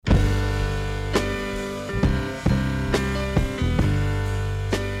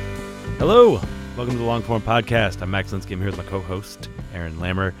Hello, welcome to the Longform Podcast. I'm Max Linsky. I'm here with my co-host, Aaron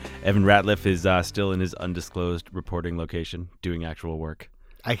Lammer. Evan Ratliff is still in his undisclosed reporting location, doing actual work.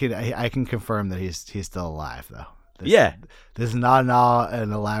 I can confirm that he's still alive, though. This is not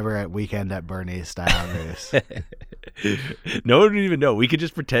an elaborate Weekend at Bernie's style news. No one would even know. We could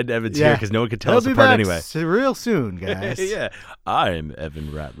just pretend Evan's here because no one could tell us apart anyway. Real soon, guys. Yeah, I'm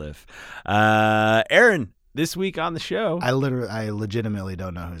Evan Ratliff. Aaron, this week on the show, I legitimately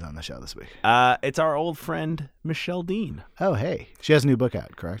don't know who's on the show this week. It's our old friend Michelle Dean. Oh, hey, she has a new book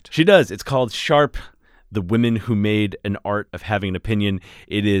out, correct? She does. It's called Sharp: The Women Who Made an Art of Having an Opinion.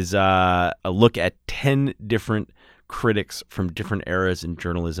 It is a look at 10 different critics from different eras in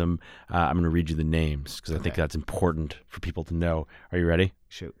journalism. I'm going to read you the names because I think that's important for people to know. Are you ready?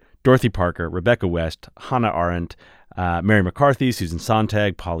 Shoot. Dorothy Parker, Rebecca West, Hannah Arendt, Mary McCarthy, Susan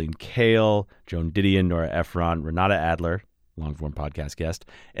Sontag, Pauline Kael, Joan Didion, Nora Ephron, Renata Adler, Longform Podcast guest,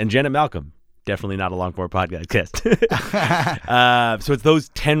 and Janet Malcolm. Definitely not a Longform Podcast guest. So it's those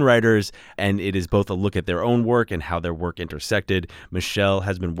 10 writers, and it is both a look at their own work and how their work intersected. Michelle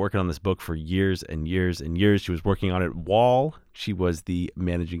has been working on this book for years and years and years. She was working on it while she was the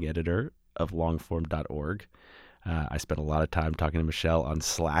managing editor of longform.org. I spent a lot of time talking to Michelle on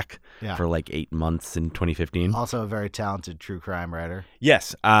Slack for like 8 months in 2015. Also a very talented true crime writer.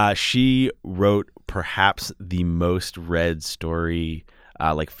 Yes. She wrote perhaps the most read story,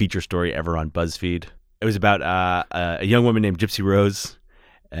 like feature story ever on BuzzFeed. It was about a young woman named Gypsy Rose,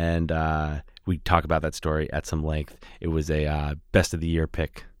 and we talk about that story at some length. It was a best of the year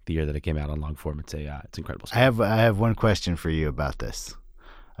pick the year that it came out on Longform. It's incredible story. I have one question for you about this.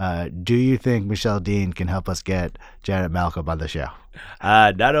 Do you think Michelle Dean can help us get Janet Malcolm on the show?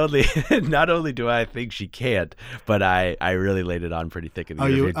 Not only do I think she can't, but I really laid it on pretty thick in the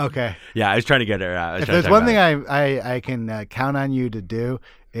interview. Okay? Yeah, I was trying to get her. If there's one thing I can count on you to do,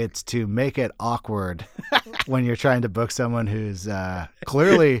 it's to make it awkward when you're trying to book someone who's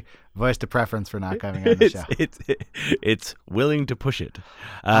clearly voiced a preference for not coming on the show. It's willing to push it.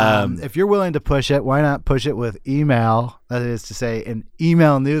 If you're willing to push it, why not push it with email? That is to say, an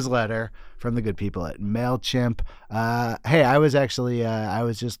email newsletter from the good people at MailChimp. Hey, I was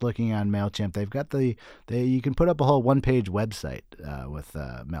just looking on MailChimp. They've got you can put up a whole one-page website with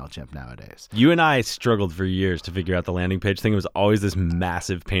MailChimp nowadays. You and I struggled for years to figure out the landing page thing. It was always this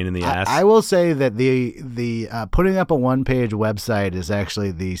massive pain in the ass. I will say that the putting up a one-page website is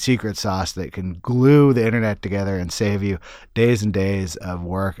actually the secret sauce that can glue the internet together and save you days and days of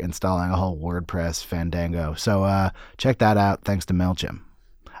work installing a whole WordPress fandango. So check that out. Thanks to MailChimp.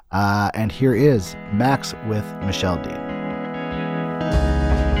 And here is Max with Michelle Dean.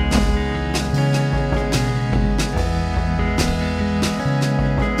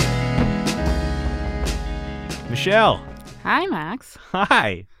 Michelle. Hi, Max.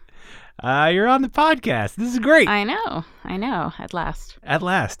 Hi. You're on the podcast. This is great. I know. At last. At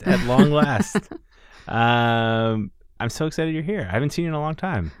long last. I'm so excited you're here. I haven't seen you in a long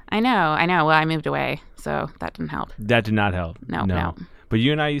time. I know. Well, I moved away, so that didn't help. That did not help. No. But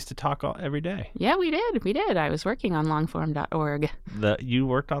you and I used to talk every day. Yeah, we did. I was working on longform.org. You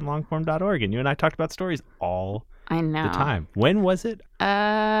worked on longform.org, and you and I talked about stories all the time. When was it?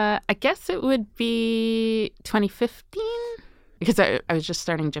 I guess it would be 2015, because I was just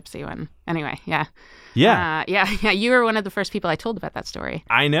starting Gypsy when. Anyway, yeah. Yeah. You were one of the first people I told about that story.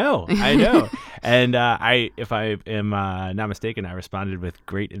 I know. And if I am not mistaken, I responded with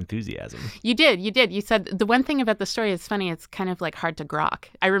great enthusiasm. You did. You said the one thing about the story is funny. It's kind of like hard to grok.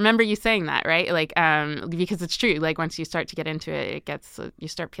 I remember you saying that, right? Like, because it's true. Like once you start to get into it, you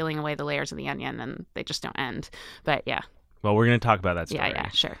start peeling away the layers of the onion, and they just don't end. But yeah. Well, we're going to talk about that story. Yeah,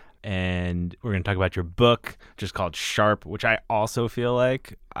 sure. And we're going to talk about your book, which is called Sharp, which I also feel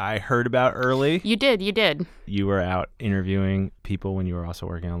like I heard about early. You did. You were out interviewing people when you were also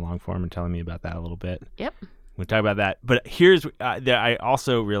working on Longform and telling me about that a little bit. Yep. We'll talk about that. But here's, I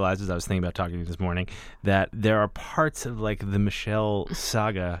also realized as I was thinking about talking to you this morning, that there are parts of like the Michelle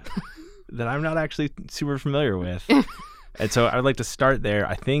saga that I'm not actually super familiar with. And so I would like to start there.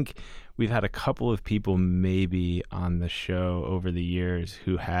 I think we've had a couple of people maybe on the show over the years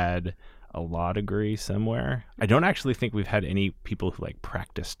who had a law degree somewhere. I don't actually think we've had any people who like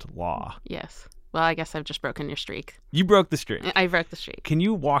practiced law. Yes. Well, I guess I've just broken your streak. You broke the streak. I broke the streak. Can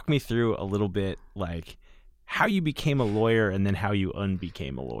you walk me through a little bit like how you became a lawyer and then how you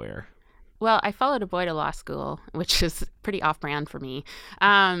unbecame a lawyer? Well, I followed a boy to law school, which is pretty off-brand for me.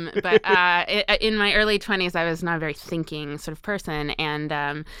 But in my early 20s, I was not a very thinking sort of person. And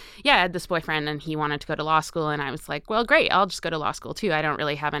I had this boyfriend, and he wanted to go to law school. And I was like, well, great, I'll just go to law school too. I don't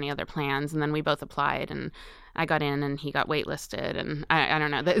really have any other plans. And then we both applied, and I got in, and he got waitlisted, and I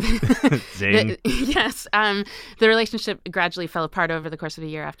don't know. Zing. Yes. The relationship gradually fell apart over the course of a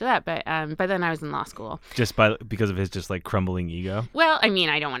year after that, but by then I was in law school. Just because of his just like crumbling ego? Well, I mean,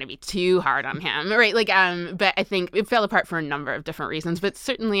 I don't want to be too hard on him, right? Like, but I think it fell apart for a number of different reasons, but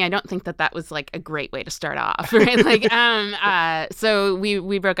certainly I don't think that was like a great way to start off, right? Like, so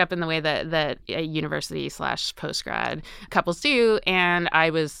we broke up in the way that university / postgrad couples do, and I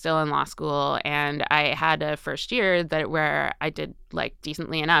was still in law school, and I had a first year where I did like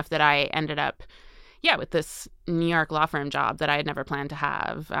decently enough that I ended up with this New York law firm job that I had never planned to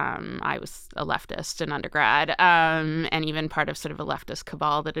have. I was a leftist in undergrad, and even part of sort of a leftist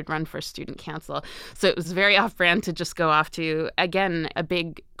cabal that had run for student council. So it was very off-brand to just go off to, again, a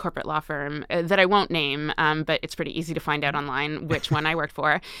big corporate law firm that I won't name, but it's pretty easy to find out online which one I worked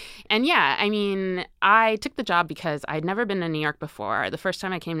for. And I mean, I took the job because I'd never been to New York before. The first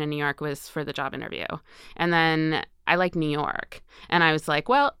time I came to New York was for the job interview. And then I like New York. And I was like,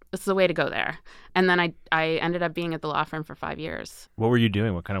 well, this is the way to go there. And then I ended up being at the law firm for 5 years. What were you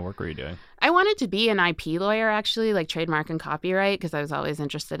doing? What kind of work were you doing? I wanted to be an IP lawyer, actually, like trademark and copyright, because I was always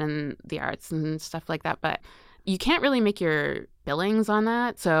interested in the arts and stuff like that. But you can't really make your billings on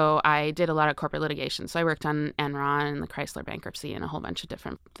that. So I did a lot of corporate litigation. So I worked on Enron and the Chrysler bankruptcy and a whole bunch of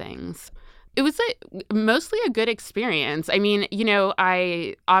different things. It was mostly a good experience. I mean,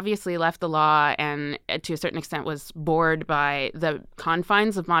 I obviously left the law and to a certain extent was bored by the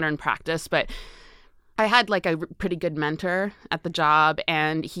confines of modern practice, but I had like a pretty good mentor at the job,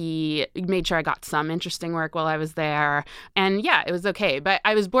 and he made sure I got some interesting work while I was there. And it was okay. But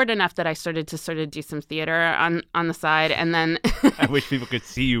I was bored enough that I started to sort of do some theater on the side. And then I wish people could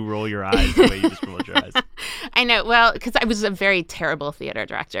see you roll your eyes the way you just rolled your eyes. I know. Well, because I was a very terrible theater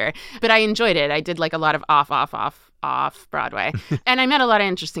director, but I enjoyed it. I did like a lot of off Broadway. And I met a lot of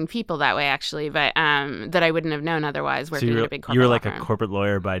interesting people that way, actually, but that I wouldn't have known otherwise working at a big corporate You were like law a firm. corporate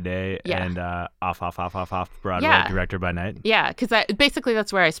lawyer by day and off Broadway director by night? Yeah, because basically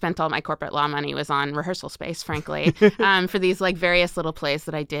that's where I spent all my corporate law money, was on rehearsal space, frankly, for these like various little plays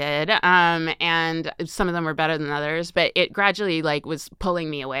that I did. And some of them were better than others, but it gradually like was pulling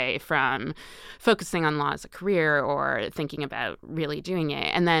me away from focusing on law as a career or thinking about really doing it.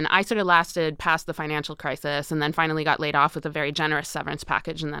 And then I sort of lasted past the financial crisis, and then finally got laid off with a very generous severance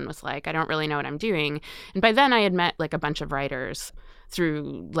package, and then was like, I don't really know what I'm doing. And by then I had met like a bunch of writers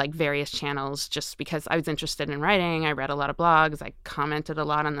through like various channels just because I was interested in writing. I read a lot of blogs. I commented a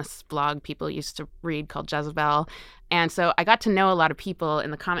lot on this blog people used to read called Jezebel. And so I got to know a lot of people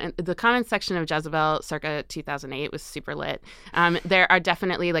in the comment section of Jezebel circa 2008 was super lit. There are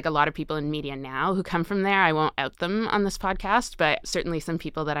definitely like a lot of people in media now who come from there. I won't out them on this podcast, but certainly some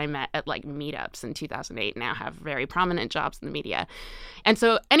people that I met at like meetups in 2008 now have very prominent jobs in the media. And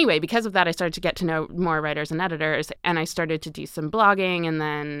so anyway, because of that, I started to get to know more writers and editors, and I started to do some blogging,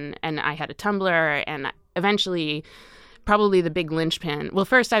 and I had a Tumblr, and eventually probably the big linchpin. Well,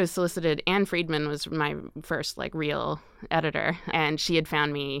 first I was solicited. Anne Friedman was my first like real editor, and she had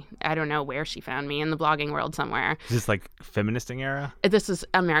found me. I don't know where she found me, in the blogging world somewhere. Is this like feministing era? This is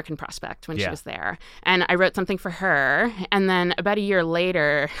American Prospect when she was there. And I wrote something for her. And then about a year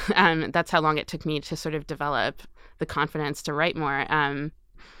later, that's how long it took me to sort of develop the confidence to write more.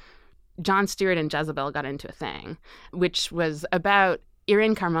 Jon Stewart and Jezebel got into a thing, which was about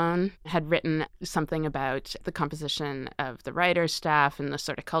Irene Carmon had written something about the composition of the writer's staff and the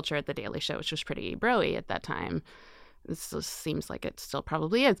sort of culture at The Daily Show, which was pretty bro-y at that time. This seems like it still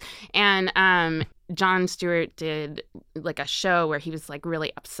probably is. And Jon Stewart did like a show where he was like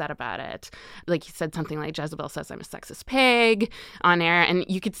really upset about it. Like he said something like, Jezebel says I'm a sexist pig on air. And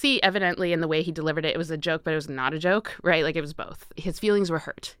you could see evidently in the way he delivered it, it was a joke, but it was not a joke, right? Like it was both. His feelings were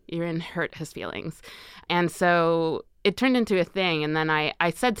hurt. Irene hurt his feelings. And so it turned into a thing. And then I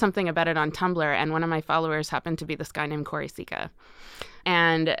said something about it on Tumblr, and one of my followers happened to be this guy named Corey Sika.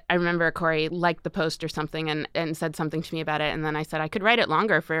 And I remember Corey liked the post or something and said something to me about it. And then I said, I could write it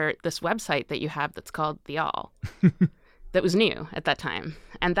longer for this website that you have that's called The Awl. That was new at that time.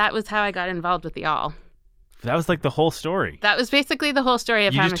 And that was how I got involved with The Awl. That was like the whole story. That was basically the whole story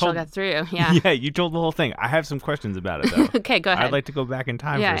of how Michelle got through. Yeah. Yeah, you told the whole thing. I have some questions about it, though. Okay, go ahead. I'd like to go back in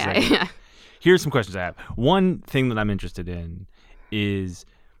time for a second. Yeah. Here's some questions I have. One thing that I'm interested in is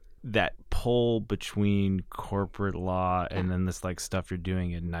that pull between corporate law and then this like stuff you're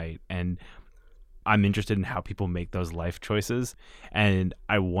doing at night. And I'm interested in how people make those life choices. And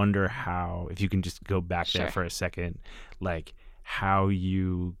I wonder how, if you can just go back there for a second, like how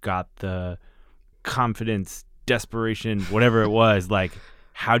you got the confidence, desperation, whatever it was, like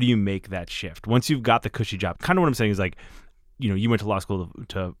how do you make that shift once you've got the cushy job? Kind of what I'm saying is like, you went to law school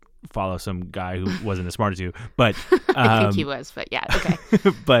to follow some guy who wasn't as smart as you, but I think he was, but yeah, okay.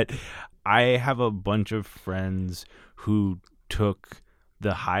 But I have a bunch of friends who took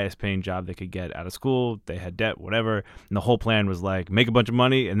the highest paying job they could get out of school. They had debt, whatever. And the whole plan was like, make a bunch of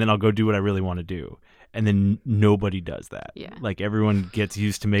money and then I'll go do what I really want to do. And then nobody does that. Yeah. Like everyone gets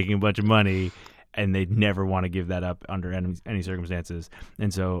used to making a bunch of money and they never want to give that up under any circumstances.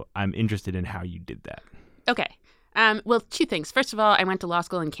 And so I'm interested in how you did that. Okay. Well, two things. First of all, I went to law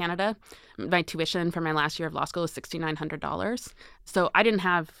school in Canada. My tuition for my last year of law school was $6,900. So I didn't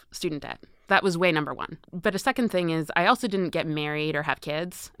have student debt. That was way number one. But a second thing is I also didn't get married or have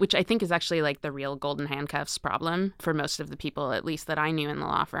kids, which I think is actually like the real golden handcuffs problem for most of the people, at least that I knew in the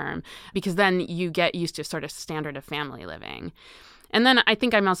law firm, because then you get used to sort of standard of family living. And then I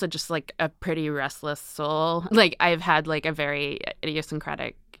think I'm also just like a pretty restless soul. Like I've had like a very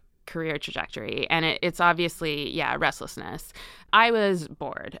idiosyncratic career trajectory, and it's obviously, restlessness. I was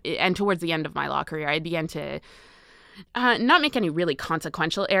bored. And towards the end of my law career, I began to not make any really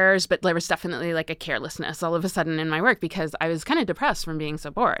consequential errors, but there was definitely like a carelessness all of a sudden in my work because I was kind of depressed from being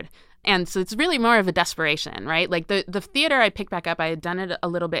so bored. And so it's really more of a desperation, right? Like the theater I picked back up, I had done it a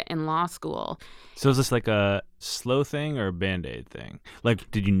little bit in law school. So is this like a slow thing or a Band-Aid thing?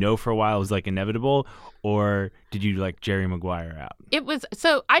 Like, did you know for a while it was like inevitable, or did you like Jerry Maguire out? It was,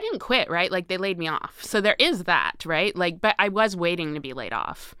 so I didn't quit, right? Like they laid me off. So there is that, right? Like, but I was waiting to be laid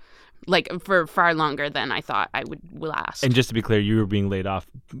off. Like for far longer than I thought I would last. And just to be clear, you were being laid off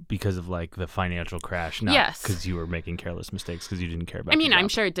because of like the financial crash, not because yes. you were making careless mistakes because you didn't care about. I mean, your I'm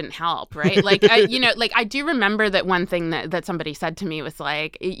job. sure it didn't help, right? Like, like I do remember that one thing that somebody said to me was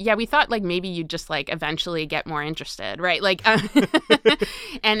like, yeah, we thought like maybe you'd just like eventually get more interested, right? Like,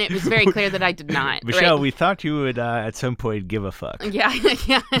 and it was very clear that I did not. Michelle, right? we thought you would at some point give a fuck. Yeah,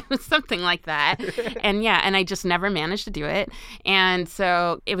 it was something like that. And I just never managed to do it. And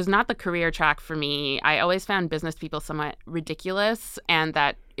so it was not the career track for me. I always found business people somewhat ridiculous, and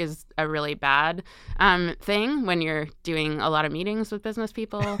that is a really bad thing when you're doing a lot of meetings with business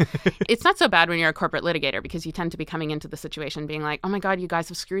people. It's not so bad when you're a corporate litigator because you tend to be coming into the situation being like, oh my God, you guys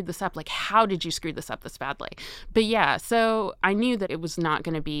have screwed this up. Like, how did you screw this up this badly? But yeah, so I knew that it was not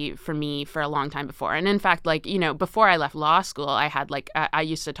going to be for me for a long time before. And in fact, like, before I left law school, I had like, I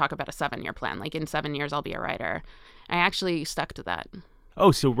used to talk about a 7-year plan. Like in 7 years, I'll be a writer. I actually stuck to that.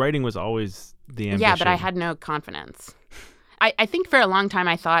 Oh, so writing was always the ambition. Yeah, but I had no confidence. I think for a long time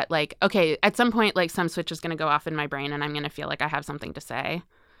I thought like, okay, at some point like some switch is going to go off in my brain and I'm going to feel like I have something to say.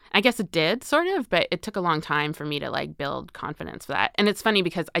 I guess it did sort of, but it took a long time for me to like build confidence for that. And it's funny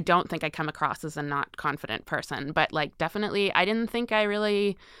because I don't think I come across as a not confident person, but like definitely I didn't think I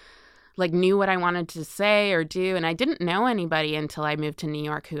really like knew what I wanted to say or do. And I didn't know anybody until I moved to New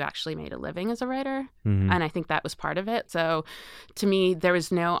York who actually made a living as a writer. Mm-hmm. And I think that was part of it. So to me, there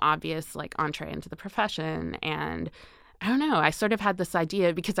was no obvious like entree into the profession. And I don't know, I sort of had this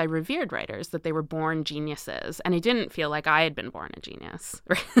idea because I revered writers that they were born geniuses. And I didn't feel like I had been born a genius.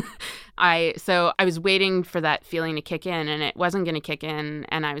 So I was waiting for that feeling to kick in, and it wasn't going to kick in.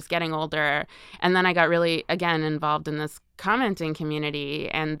 And I was getting older. And then I got really, again, involved in this commenting community.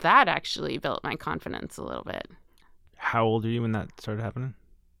 And that actually built my confidence a little bit. How old are you when that started happening?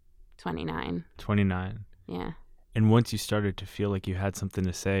 29. 29. Yeah. And once you started to feel like you had something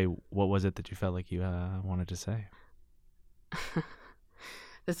to say, what was it that you felt like you wanted to say?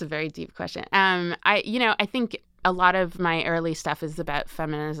 This is a very deep question. I think a lot of my early stuff is about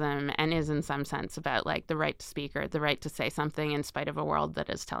feminism and is in some sense about like the right to speak or the right to say something in spite of a world that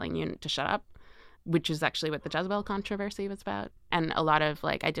is telling you to shut up, which is actually what the Jezebel controversy was about. And a lot of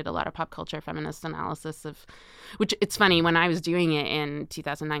like, I did a lot of pop culture feminist analysis of, which it's funny, when I was doing it in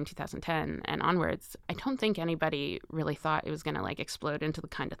 2009, 2010 and onwards, I don't think anybody really thought it was going to like explode into the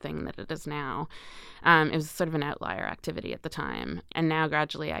kind of thing that it is now. It was sort of an outlier activity at the time. And now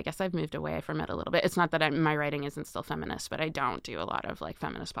gradually, I guess I've moved away from it a little bit. It's not that my writing isn't still feminist, but I don't do a lot of like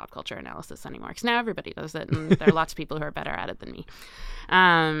feminist pop culture analysis anymore because now everybody does it. And there are lots of people who are better at it than me.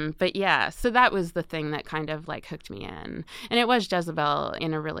 But yeah, so that was the thing that kind of like hooked me in. And it was Jezebel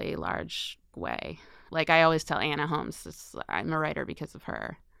in a really large way. Like I always tell Anna Holmes, I'm a writer because of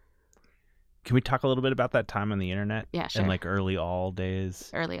her. Can we talk a little bit about that time on the internet? Yeah, sure. And like early all days?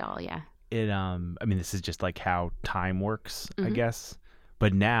 Early all, yeah. This is just like how time works, I guess.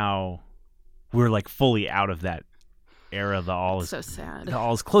 But now we're like fully out of that era the all It's is so sad. the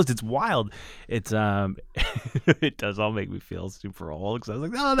all is closed. It's wild. It's it does all make me feel super old because I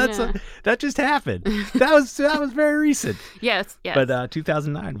was like, oh, that just happened. that was very recent. Yes. But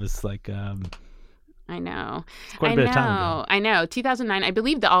 2009 was like I know. quite a bit of time ago. I know. 2009. I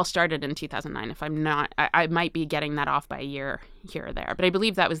believe the all started in 2009. If I'm not, I might be getting that off by a year here or there, but I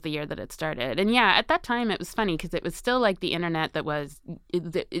believe that was the year that it started. And yeah, at that time it was funny because it was still like the internet that was.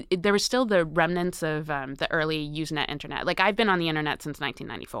 There was still the remnants of the early Usenet internet. Like I've been on the internet since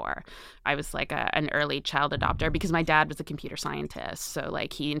 1994. I was like an early child adopter because my dad was a computer scientist, so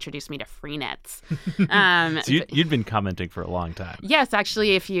like he introduced me to freenets. So you'd been commenting for a long time. Yes,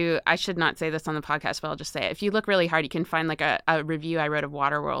 actually, I should not say this on the podcast, but I'll just say it. If you look really hard, you can find like a review I wrote of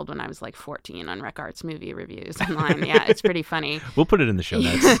Waterworld when I was like 14 on Rec Arts Movie Reviews online. Yeah, it's pretty funny. We'll put it in the show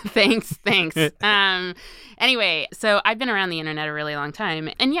notes. Thanks. Anyway, so I've been around the internet a really long time.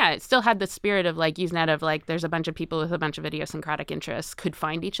 And yeah, it still had the spirit of like Usenet of like there's a bunch of people with a bunch of idiosyncratic interests could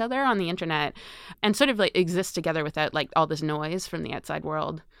find each other on the internet and sort of like exist together without like all this noise from the outside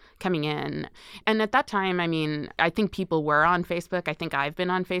world coming in. And at that time, I mean, I think people were on Facebook. I think I've been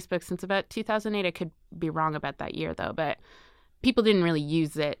on Facebook since about 2008. I could be wrong about that year though, but people didn't really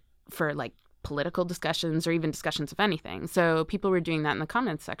use it for like political discussions or even discussions of anything. So people were doing that in the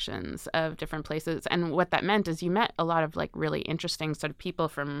comments sections of different places. And what that meant is you met a lot of like really interesting sort of people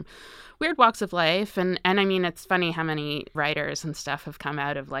from weird walks of life. And I mean, it's funny how many writers and stuff have come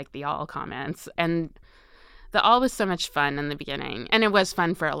out of like the all comments. And the all was so much fun in the beginning, and it was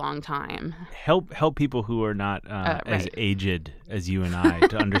fun for a long time. Help people who are not as aged as you and I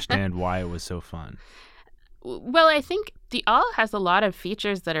to understand why it was so fun. Well, I think the all has a lot of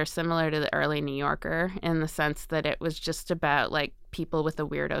features that are similar to the early New Yorker in the sense that it was just about like people with a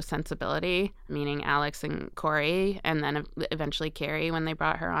weirdo sensibility, meaning Alex and Corey, and then eventually Carrie when they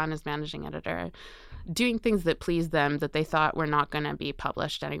brought her on as managing editor, doing things that pleased them that they thought were not going to be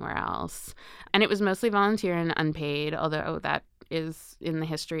published anywhere else. And it was mostly volunteer and unpaid, although that is in the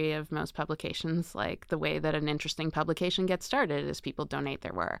history of most publications, like the way that an interesting publication gets started is people donate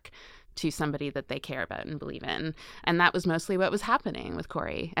their work to somebody that they care about and believe in. And that was mostly what was happening with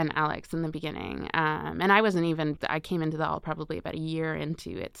Corey and Alex in the beginning. And I came into the all probably about a year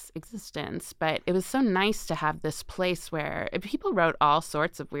into its existence, but it was so nice to have this place where people wrote all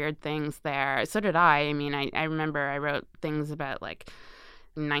sorts of weird things there. So did I. I mean, I remember I wrote things about like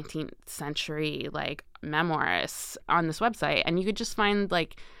 19th century like memoirists on this website, and you could just find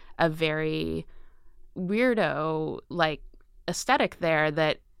like a very weirdo like aesthetic there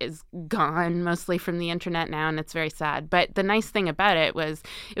that is gone mostly from the internet now, and it's very sad. But the nice thing about it was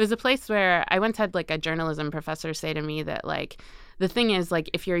a place where I once had like a journalism professor say to me that like the thing is like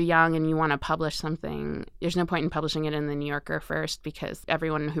if you're young and you want to publish something, there's no point in publishing it in the New Yorker first because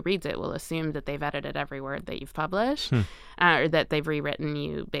everyone who reads it will assume that they've edited every word that you've published or that they've rewritten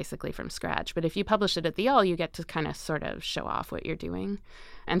you basically from scratch. But if you publish it at the all, you get to kind of sort of show off what you're doing.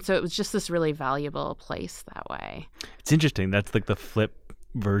 And so it was just this really valuable place that way. It's interesting. That's like the flip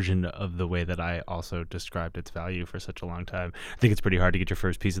version of the way that I also described its value for such a long time. I think it's pretty hard to get your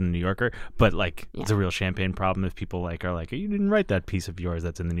first piece in the New Yorker, but like it's a real champagne problem if people like are like, you didn't write that piece of yours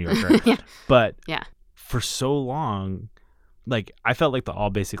that's in the New Yorker. But for so long, like I felt like the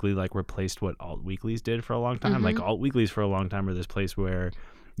all basically like replaced what alt weeklies did for a long time. Like alt weeklies for a long time were this place where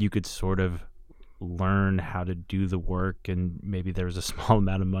you could sort of learn how to do the work and maybe there was a small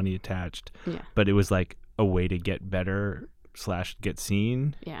amount of money attached, but it was like a way to get better / get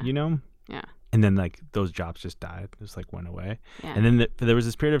seen, you know? Yeah. And then like those jobs just died, just like went away. Yeah. And then there was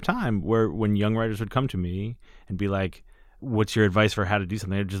this period of time where when young writers would come to me and be like, what's your advice for how to do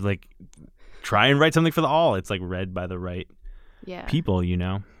something? I'd just like try and write something for the all. It's like read by the right people, you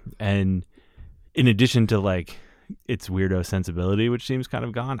know? And in addition to like its weirdo sensibility, which seems kind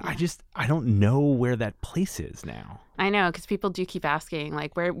of gone, I don't know where that place is now. I know, because people do keep asking,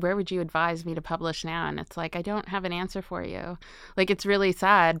 like, where would you advise me to publish now? And it's like, I don't have an answer for you. Like, it's really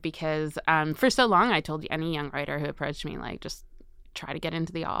sad because for so long I told any young writer who approached me, like, just try to get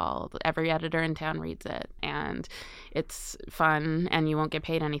into the all. Every editor in town reads it, and it's fun, and you won't get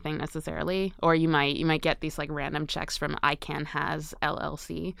paid anything necessarily, or you might get these like random checks from ICANN Has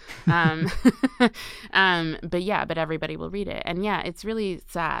LLC. But everybody will read it, and it's really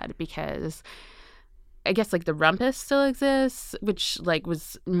sad because I guess like the Rumpus still exists, which like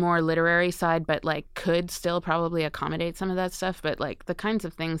was more literary side, but like could still probably accommodate some of that stuff. But like the kinds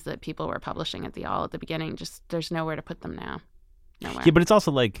of things that people were publishing at the all at the beginning, just there's nowhere to put them now. Nowhere. Yeah, but it's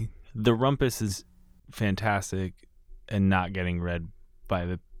also like the Rumpus is fantastic and not getting read by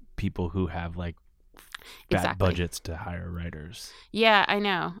the people who have like fat budgets to hire writers. Yeah, I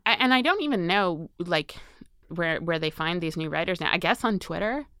know. And I don't even know, like, where they find these new writers now. I guess on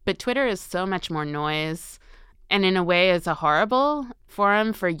Twitter, but Twitter is so much more noise, and in a way is a horrible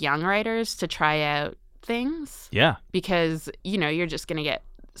forum for young writers to try out things. Yeah. Because, you're just going to get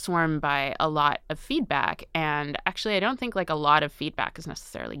swarmed by a lot of feedback. And actually, I don't think like a lot of feedback is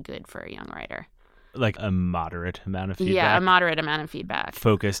necessarily good for a young writer. Like a moderate amount of feedback? Yeah, a moderate amount of feedback.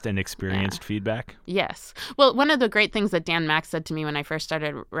 Focused and experienced feedback? Yes. Well, one of the great things that Dan Max said to me when I first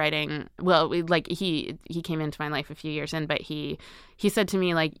started writing, he came into my life a few years in, but he said to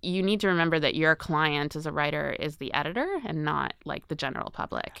me, like, you need to remember that your client as a writer is the editor and not like the general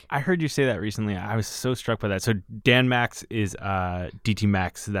public. I heard you say that recently. I was so struck by that. So Dan Max is DT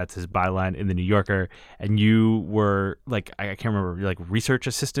Max, that's his byline in The New Yorker, and you were like, I can't remember, like research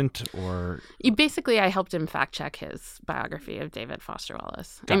assistant or... I helped him fact check his biography of David Foster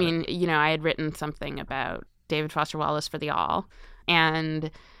Wallace. Got it. I mean, I had written something about David Foster Wallace for The Awl,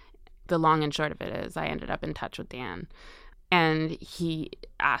 and the long and short of it is I ended up in touch with Dan. And he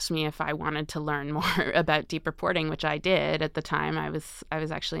asked me if I wanted to learn more about deep reporting, which I did. At the time, I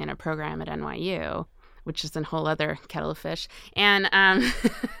was actually in a program at NYU, which is a whole other kettle of fish. And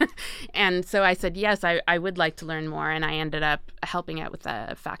and so I said, yes, I would like to learn more. And I ended up helping out with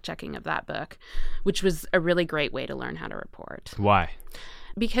the fact-checking of that book, which was a really great way to learn how to report. Why?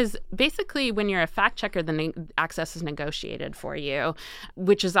 Because basically when you're a fact checker, the access is negotiated for you,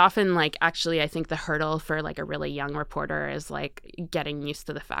 which is often like actually I think the hurdle for like a really young reporter is like getting used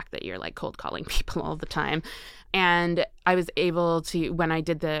to the fact that you're like cold calling people all the time. And I was able to, when I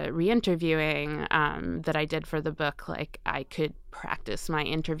did the re-interviewing that I did for the book, like I could practice my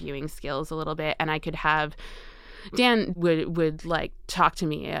interviewing skills a little bit, and I could have Dan would like talk to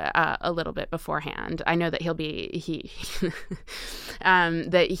me a little bit beforehand. I know that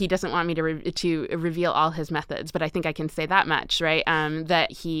that he doesn't want me to reveal all his methods, but I think I can say that much, right?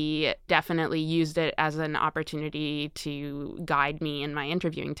 That he definitely used it as an opportunity to guide me in my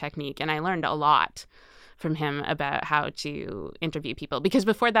interviewing technique, and I learned a lot from him about how to interview people, because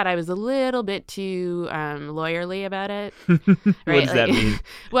before that I was a little bit too lawyerly about it. Right? What does that mean?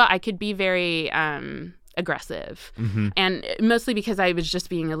 Well, I could be very aggressive, and mostly because I was just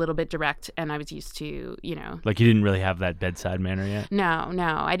being a little bit direct, and I was used to, Like you didn't really have that bedside manner yet? No,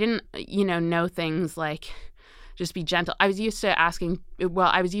 I didn't, know things like just be gentle. I was used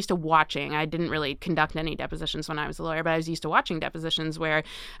to watching. I didn't really conduct any depositions when I was a lawyer, but I was used to watching depositions where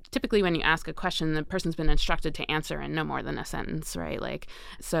typically when you ask a question, the person's been instructed to answer in no more than a sentence, right? Like,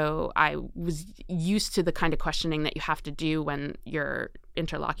 so I was used to the kind of questioning that you have to do when your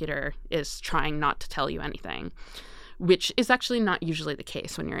interlocutor is trying not to tell you anything, which is actually not usually the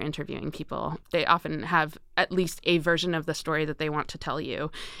case when you're interviewing people. They often have at least a version of the story that they want to tell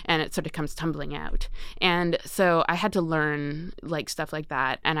you, and it sort of comes tumbling out. And so I had to learn like stuff like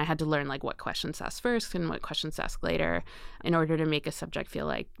that, and I had to learn like what questions to ask first and what questions to ask later in order to make a subject feel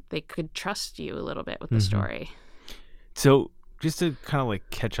like they could trust you a little bit with the story. So just to kind of like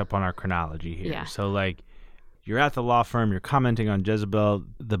catch up on our chronology here. Yeah. So like you're at the law firm, you're commenting on Jezebel,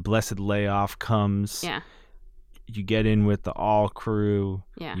 the blessed layoff comes. Yeah. You get in with the Awl crew.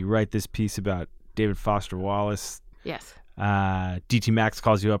 Yeah. You write this piece about David Foster Wallace. Yes. DT Max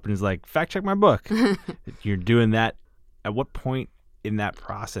calls you up and is like, fact check my book. You're doing that. At what point in that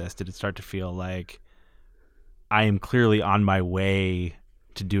process did it start to feel like I am clearly on my way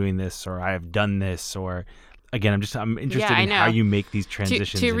to doing this, or I have done this, or again, I'm interested in how you make these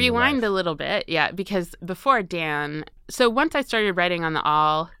transitions. To rewind a little bit, because before Dan, so once I started writing on the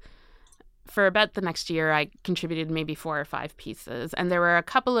Awl, for about the next year, I contributed maybe 4 or 5 pieces. And there were a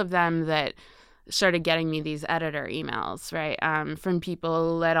couple of them that started getting me these editor emails, right, from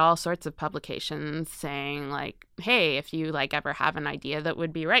people at all sorts of publications saying, like, hey, if you, like, ever have an idea that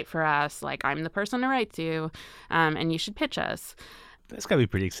would be right for us, like, I'm the person to write to, and you should pitch us. That's got to be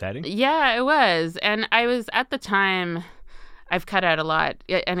pretty exciting. Yeah, it was. And I was, at the time... I've cut out a lot.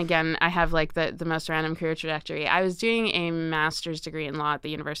 And again, I have like the most random career trajectory. I was doing a master's degree in law at the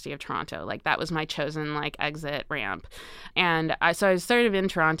University of Toronto. Like that was my chosen like exit ramp. And so I was sort of in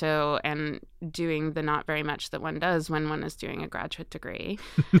Toronto and doing the not very much that one does when one is doing a graduate degree.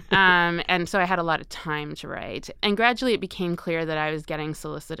 And so I had a lot of time to write. And gradually it became clear that I was getting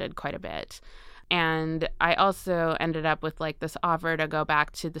solicited quite a bit. And I also ended up with like this offer to go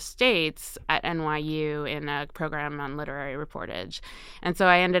back to the States at NYU in a program on literary reportage. And so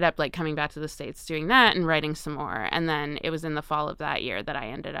I ended up like coming back to the States doing that and writing some more. And then it was in the fall of that year that I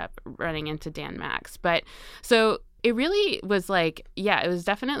ended up running into Dan Max. But so it really was like, it was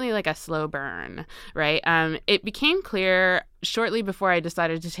definitely like a slow burn, right? It became clear shortly before I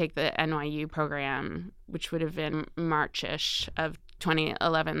decided to take the NYU program, which would have been March-ish of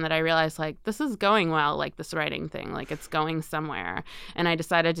 2011 that I realized, like, this is going well, like this writing thing, like it's going somewhere. And I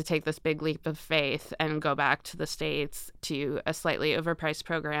decided to take this big leap of faith and go back to the States to a slightly overpriced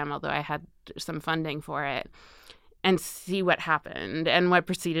program, although I had some funding for it, and see what happened. And what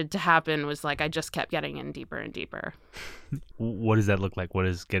proceeded to happen was, like, I just kept getting in deeper and deeper. What does that look like? What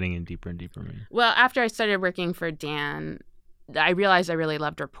does getting in deeper and deeper mean? Well, after I started working for Dan, I realized I really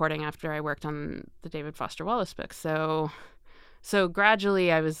loved reporting after I worked on the David Foster Wallace book. So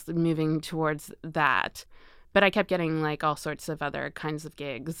gradually I was moving towards that. But I kept getting, like, all sorts of other kinds of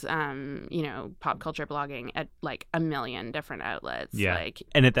gigs, pop culture blogging at, like, a million different outlets. Yeah. Like,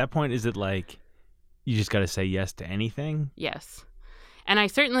 and at that point, is it like you just got to say yes to anything? yes. And I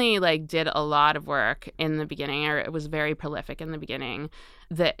certainly, like, did a lot of work in the beginning, or it was very prolific in the beginning,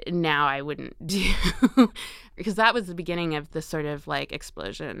 that now I wouldn't do. Because that was the beginning of this sort of, like,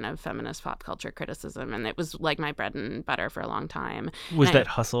 explosion of feminist pop culture criticism. And it was, like, my bread and butter for a long time. Was that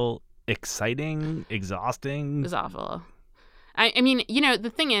hustle exciting, exhausting? It was awful. I mean,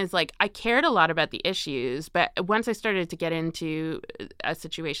 the thing is, like, I cared a lot about the issues, but once I started to get into a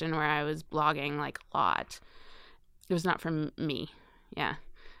situation where I was blogging, like, a lot, it was not for me. Yeah.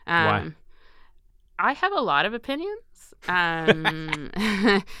 Why? I have a lot of opinions,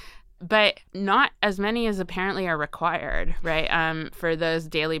 but not as many as apparently are required, right? For those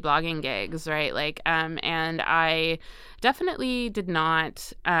daily blogging gigs, right? Like, and I definitely did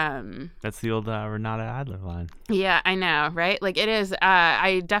not. That's the old Renata Adler line. Yeah, I know, right? Like, it is.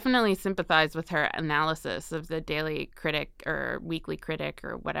 I definitely sympathize with her analysis of the Daily Critic or Weekly Critic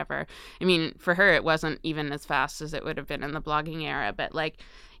or whatever. I mean, for her, it wasn't even as fast as it would have been in the blogging era, but, like,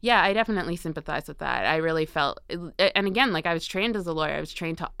 yeah, I definitely sympathize with that. I really felt, and again, like, I was trained as a lawyer. I was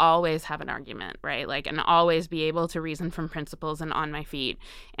trained to always have an argument, right? Like, and always be able to reason from principles and on my feet.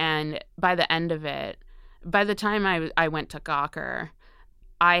 And by the end of it, by the time I went to Gawker,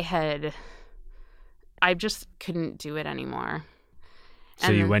 I just couldn't do it anymore. So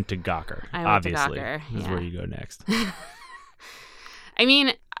And you went to Gawker, I went obviously. to Gawker, This is yeah. where you go next. I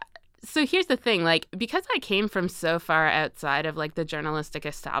mean, so here's the thing, like, because I came from so far outside of, like, the journalistic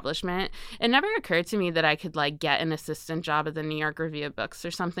establishment, it never occurred to me that I could, like, get an assistant job at the New York Review of Books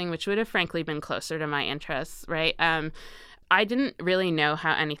or something, which would have frankly been closer to my interests, right? I didn't really know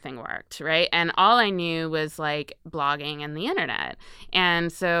how anything worked, right? And all I knew was, like, blogging and the internet.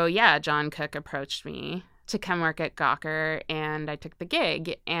 And so, yeah, John Cook approached me to come work at Gawker, and I took the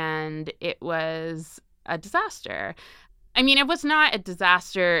gig, and it was a disaster. I mean, it was not a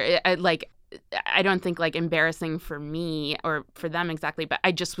disaster, I don't think, like, embarrassing for me or for them exactly, but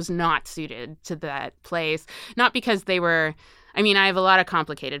I just was not suited to that place. Not because they were, I mean, I have a lot of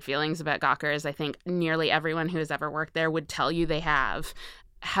complicated feelings about Gawker, as I think nearly everyone who has ever worked there would tell you they have.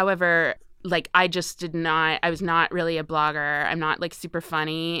 However, like, I was not really a blogger. I'm not, like, super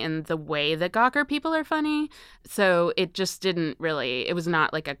funny in the way that Gawker people are funny. So it just it was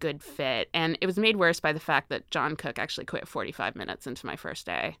not, like, a good fit. And it was made worse by the fact that John Cook actually quit 45 minutes into my first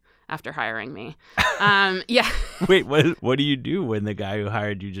day after hiring me. Yeah. Wait, what do you do when the guy who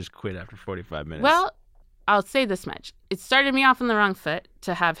hired you just quit after 45 minutes? Well, I'll say this much. It started me off on the wrong foot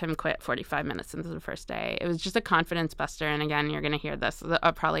to have him quit 45 minutes into the first day. It was just a confidence buster. And again, you're going to hear this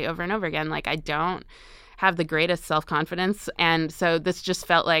probably over and over again. Like, I don't have the greatest self-confidence. And so this just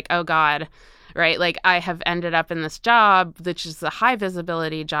felt like, oh, God, right? Like, I have ended up in this job, which is a high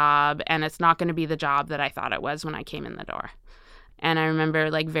visibility job, and it's not going to be the job that I thought it was when I came in the door. And I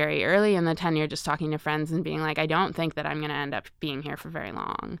remember, like, very early in the tenure just talking to friends and being like, I don't think that I'm going to end up being here for very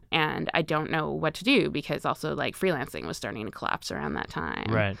long. And I don't know what to do, because also, like, freelancing was starting to collapse around that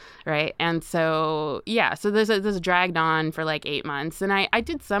time. Right. Right. And so, yeah, so this dragged on for like 8 months. And I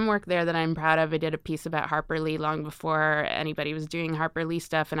did some work there that I'm proud of. I did a piece about Harper Lee long before anybody was doing Harper Lee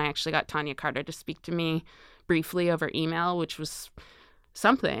stuff. And I actually got Tanya Carter to speak to me briefly over email, which was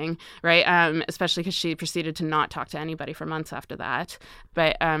something, right? Especially because she proceeded to not talk to anybody for months after that.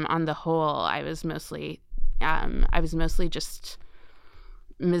 But on the whole, I was mostly just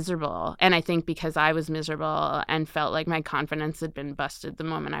miserable. And I think because I was miserable and felt like my confidence had been busted the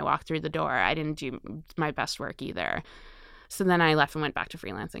moment I walked through the door, I didn't do my best work either. So then I left and went back to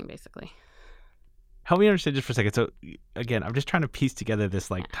freelancing, basically. Help me understand just for a second. So again, I'm just trying to piece together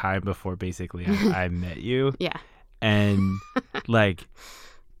this, like, time before basically I met you. Yeah. And like,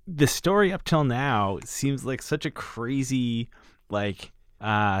 the story up till now seems like such a crazy, like,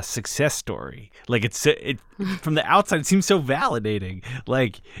 success story. Like, it from the outside, it seems so validating.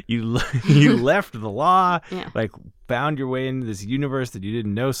 Like, you left the law, Yeah. like, found your way into this universe that you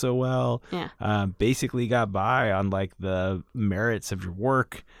didn't know so well. Yeah. Basically got by on, like, the merits of your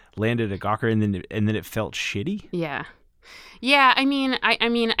work, landed at Gawker, and then it felt shitty. Yeah. Yeah,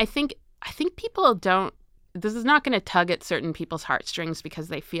 I think people don't. This is not going to tug at certain people's heartstrings because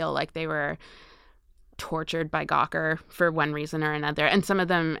they feel like they were tortured by Gawker for one reason or another, and some of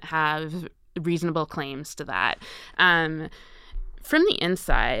them have reasonable claims to that. From the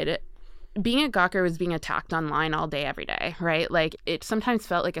inside, being a Gawker was being attacked online all day, every day, right? Like, it sometimes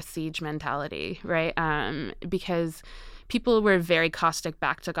felt like a siege mentality, right? Because people were very caustic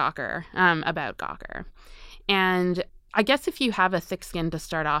back to Gawker about Gawker. And I guess if you have a thick skin to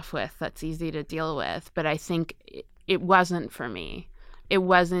start off with, that's easy to deal with. But I think it wasn't for me. It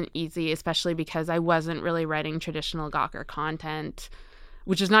wasn't easy, especially because I wasn't really writing traditional Gawker content,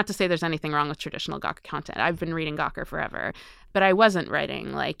 which is not to say there's anything wrong with traditional Gawker content. I've been reading Gawker forever. But I wasn't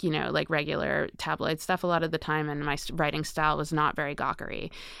writing like regular tabloid stuff a lot of the time, and my writing style was not very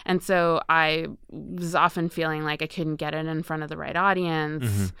Gawkery. And so I was often feeling like I couldn't get it in front of the right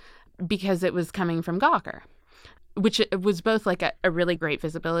audience because it was coming from Gawker, which was both like a really great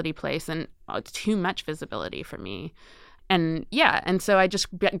visibility place and too much visibility for me. And and so I just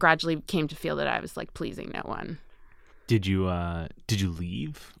gradually came to feel that I was like pleasing no one. Did you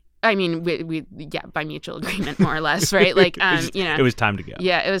leave? I mean, we by mutual agreement, more or less, right? Like, it was time to go.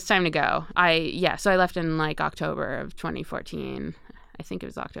 Yeah, it was time to go. So I left in like October of 2014. I think it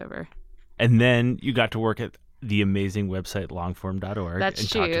was October. And then you got to work at the amazing website longform.org. That's and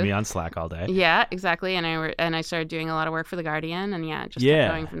true. Talk to me on Slack all day. Yeah, exactly. And I started doing a lot of work for The Guardian, and just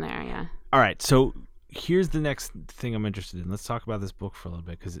kept going from there. Yeah. All right. So here's the next thing I'm interested in. Let's talk about this book for a little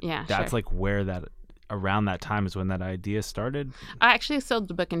bit, because that's like where that. Around that time is when that idea started. I actually sold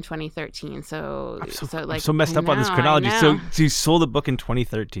the book in 2013. So I'm so messed up on this chronology. So you sold the book in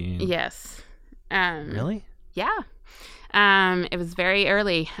 2013. Yes. Really? Yeah. It was very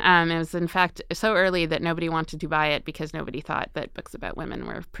early. It was, in fact, so early that nobody wanted to buy it because nobody thought that books about women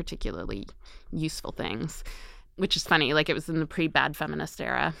were particularly useful things. Which is funny. Like, it was in the pre-Bad Feminist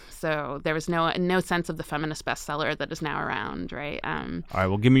era, so there was no sense of the feminist bestseller that is now around, right? All right.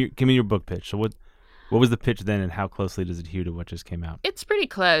 Well, give me your book pitch. So what was the pitch then, and how closely does it hew to what just came out? It's pretty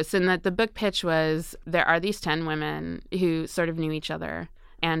close in that the book pitch was there are these 10 women who sort of knew each other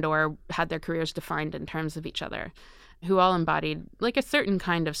and or had their careers defined in terms of each other, who all embodied like a certain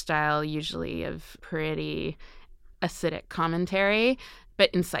kind of style, usually of pretty acidic commentary,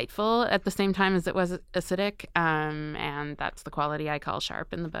 but insightful at the same time as it was acidic. And that's the quality I call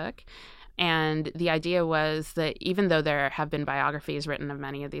sharp in the book. And the idea was that even though there have been biographies written of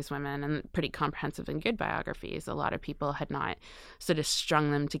many of these women, and pretty comprehensive and good biographies, a lot of people had not sort of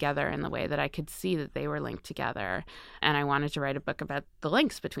strung them together in the way that I could see that they were linked together. And I wanted to write a book about the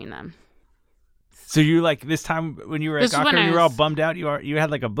links between them. So you like this time when you were at Gawker, you were all bummed out? You had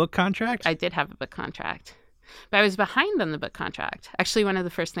like a book contract? I did have a book contract. But I was behind on the book contract. Actually, one of the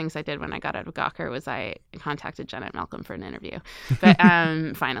first things I did when I got out of Gawker was I contacted Janet Malcolm for an interview. But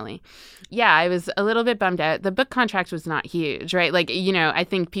finally, I was a little bit bummed out. The book contract was not huge, right? Like, I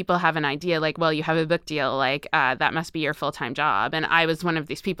think people have an idea like, well, you have a book deal, like that must be your full-time job. And I was one of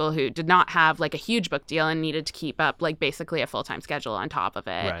these people who did not have like a huge book deal and needed to keep up like basically a full-time schedule on top of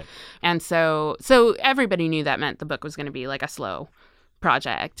it. Right. And so everybody knew that meant the book was going to be like a slow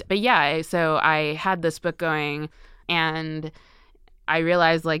project. But so I had this book going, and I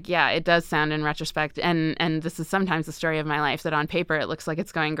realized like, it does sound in retrospect, and this is sometimes the story of my life, that on paper it looks like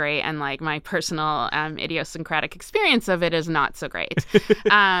it's going great, and like my personal idiosyncratic experience of it is not so great.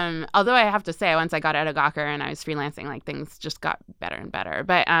 Although I have to say, once I got out of Gawker and I was freelancing, like things just got better and better.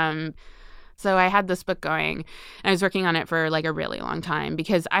 But so I had this book going, and I was working on it for like a really long time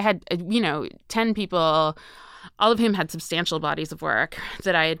because I had 10 people, all of whom had substantial bodies of work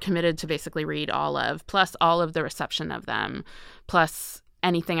that I had committed to basically read all of, plus all of the reception of them, plus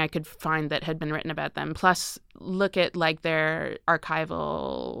anything I could find that had been written about them, plus look at like their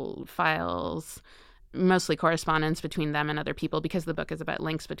archival files, mostly correspondence between them and other people, because the book is about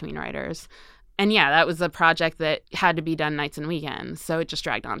links between writers. And that was a project that had to be done nights and weekends, so it just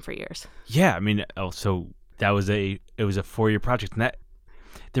dragged on for years. Yeah, I mean, so it was a 4-year project, and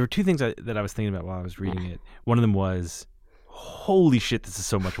there were two things that I was thinking about while I was reading it. One of them was, holy shit, this is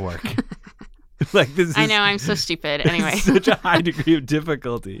so much work. Like this. I know, I'm so stupid. Anyway, such a high degree of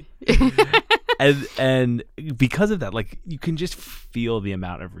difficulty, and because of that, like you can just feel the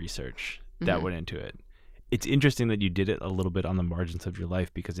amount of research that went into it. It's interesting that you did it a little bit on the margins of your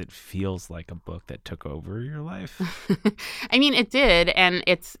life, because it feels like a book that took over your life. I mean, it did, and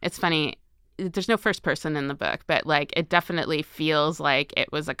it's funny. There's no first person in the book, but like it definitely feels like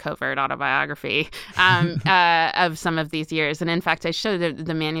it was a covert autobiography of some of these years. And in fact, I showed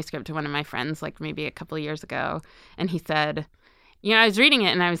the manuscript to one of my friends like maybe a couple of years ago, and he said, You know, I was reading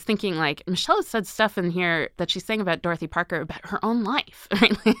it and I was thinking, like, Michelle has said stuff in here that she's saying about Dorothy Parker about her own life,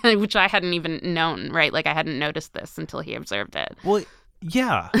 right? Which I hadn't even known, right? Like, I hadn't noticed this until he observed it. Well,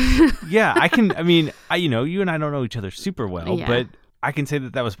 yeah. Yeah, you know, you and I don't know each other super well, Yeah. but I can say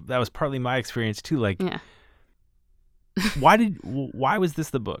that was partly my experience too. Like, Yeah. why was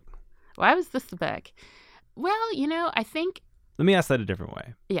this the book? Why was this the book? Well, you know, I think, Let me ask that a different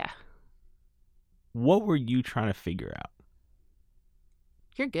way. yeah, What were you trying to figure out?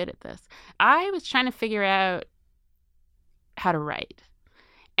 you're good at this. I was trying to figure out how to write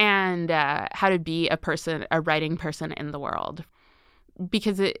and how to be a writing person in the world.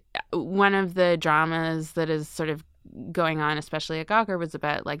 Because one of the dramas that is sort of going on, especially at Gawker, was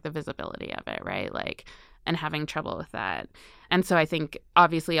about like the visibility of it, right? Like, and having trouble with that. And so I think,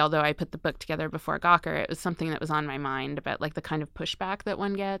 obviously, although I put the book together before Gawker, it was something that was on my mind about like the kind of pushback that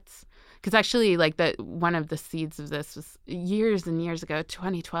one gets. Because actually, like, one of the seeds of this was years and years ago,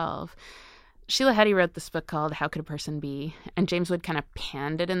 2012. Sheila Heti wrote this book called How Could a Person Be? And James Wood kind of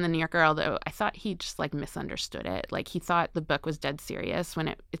panned it in The New Yorker, although I thought he just like misunderstood it. Like, he thought the book was dead serious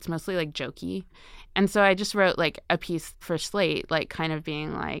when it's mostly like jokey. And so I just wrote like a piece for Slate, like kind of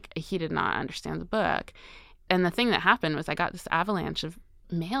being like, he did not understand the book. And the thing that happened was I got this avalanche of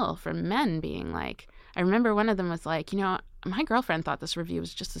mail from men being like, I remember one of them was like, you know, my girlfriend thought this review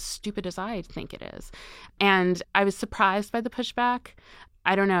was just as stupid as I think it is. And I was surprised by the pushback.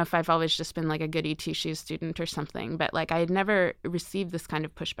 I don't know if I've always just been like a goody two-shoes student or something, but like I had never received this kind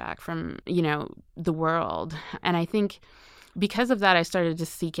of pushback from, you know, the world. And I think because of that, I started to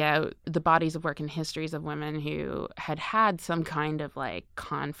seek out the bodies of work and histories of women who had some kind of like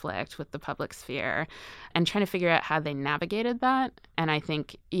conflict with the public sphere and trying to figure out how they navigated that. And I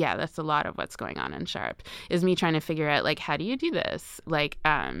think, yeah, that's a lot of what's going on in Sharp, is me trying to figure out like, how do you do this? Like,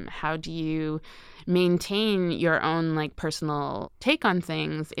 how do you maintain your own like personal take on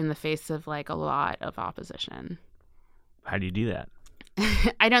things in the face of like a lot of opposition? How do you do that?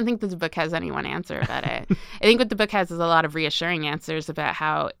 I don't think this book has any one answer about it. I think what the book has is a lot of reassuring answers about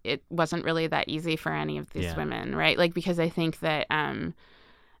how it wasn't really that easy for any of these women, right? Like, because I think that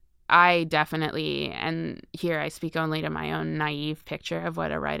I definitely, and here I speak only to my own naive picture of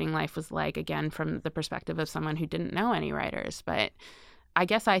what a writing life was like, again, from the perspective of someone who didn't know any writers, but I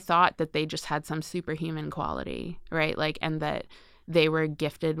guess I thought that they just had some superhuman quality, right? Like, and that they were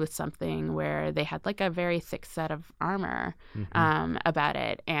gifted with something where they had like a very thick set of armor about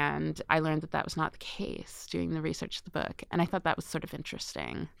it. And I learned that was not the case doing the research of the book. And I thought that was sort of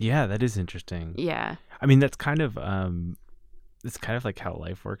interesting. Yeah, that is interesting. Yeah. I mean, that's kind of it's kind of like how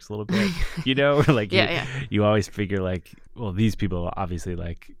life works a little bit, you know? Like, you always figure like, well, these people obviously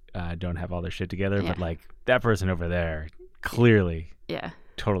like don't have all their shit together, but like that person over there clearly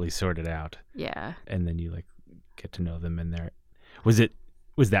totally sorted out. Yeah. And then you like get to know them in there.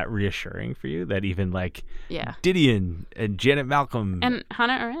 Was that reassuring for you that even like Didion and Janet Malcolm and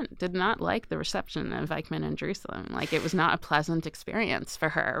Hannah Arendt did not like the reception of Eichmann in Jerusalem? Like, it was not a pleasant experience for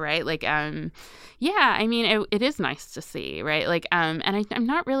her, right? Like, I mean, it is nice to see, right? Like, and I'm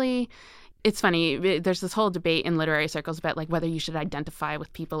not really. It's funny. There's this whole debate in literary circles about like whether you should identify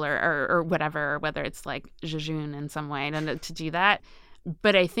with people or whatever, or whether it's like jejune in some way, and to do that.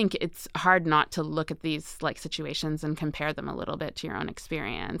 But I think it's hard not to look at these like situations and compare them a little bit to your own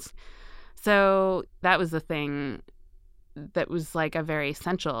experience. So that was the thing that was like a very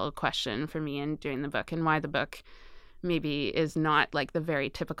essential question for me in doing the book, and why the book maybe is not like the very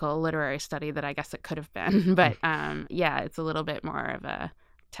typical literary study that I guess it could have been. But it's a little bit more of a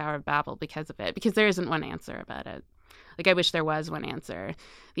Tower of Babel because of it, because there isn't one answer about it. Like, I wish there was one answer.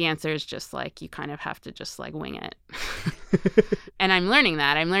 The answer is just like, you kind of have to just like wing it. And I'm learning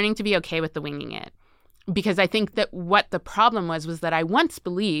that. I'm learning to be okay with the winging it. Because I think that what the problem was that I once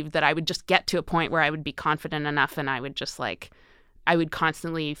believed that I would just get to a point where I would be confident enough and I would just like, I would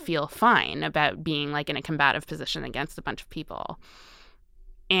constantly feel fine about being like in a combative position against a bunch of people.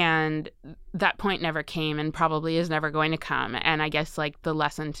 And that point never came and probably is never going to come. And I guess like the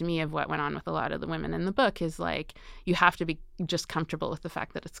lesson to me of what went on with a lot of the women in the book is like, you have to be just comfortable with the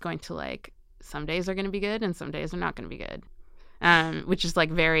fact that it's going to like, some days are going to be good and some days are not going to be good. Which is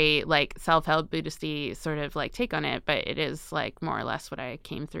like very like self-help Buddhist-y sort of like take on it. But it is like more or less what I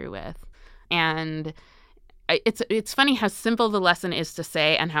came through with. And it's funny how simple the lesson is to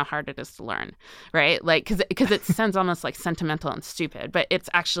say and how hard it is to learn, right? Like, because it sounds almost like sentimental and stupid, but it's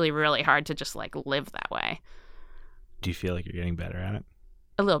actually really hard to just like live that way. Do you feel like you're getting better at it?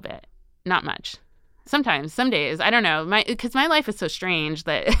 A little bit, not much. Sometimes, some days, I don't know, because my life is so strange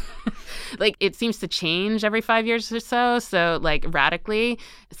that like it seems to change every 5 years or so like radically.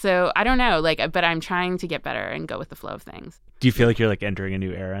 So I don't know, like, but I'm trying to get better and go with the flow of things. Do you feel like you're like entering a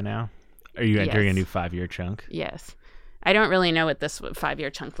new era now? Are you entering a new 5-year chunk? Yes. I don't really know what this 5-year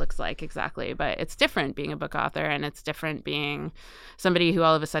chunk looks like exactly, but it's different being a book author, and it's different being somebody who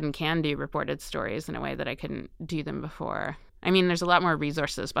all of a sudden can do reported stories in a way that I couldn't do them before. I mean, there's a lot more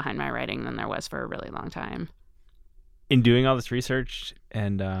resources behind my writing than there was for a really long time. In doing all this research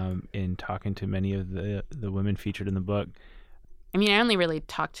and in talking to many of the women featured in the book. I mean, I only really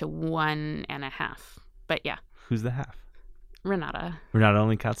talked to 1.5, but yeah. Who's the half? Renata. Renata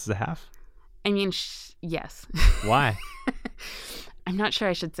only counts as a half? I mean, yes. Why? I'm not sure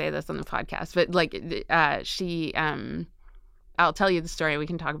I should say this on the podcast, but like she, I'll tell you the story. We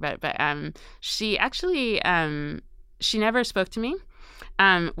can talk about it, but she actually, she never spoke to me.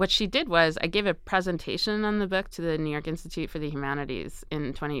 What she did was I gave a presentation on the book to the New York Institute for the Humanities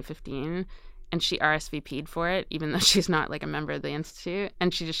in 2015, and she RSVP'd for it, even though she's not like a member of the Institute,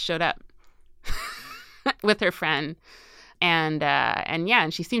 and she just showed up with her friend. And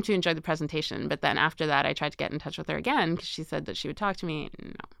she seemed to enjoy the presentation. But then after that, I tried to get in touch with her again because she said that she would talk to me.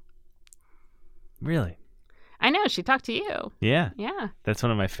 No. Really? I know. She talked to you. Yeah. Yeah. That's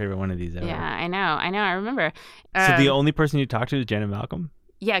one of my favorite one of these ever. Yeah, I know. I remember. So the only person you talked to is Janet Malcolm?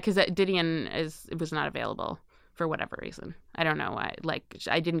 Yeah, because Didion was not available for whatever reason. I don't know why. Like,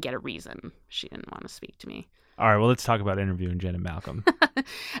 I didn't get a reason she didn't want to speak to me. All right, well, let's talk about interviewing Janet Malcolm.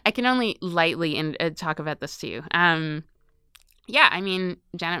 I can only lightly talk about this too. Yeah, I mean,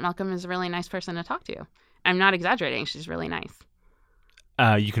 Janet Malcolm is a really nice person to talk to. I'm not exaggerating. She's really nice.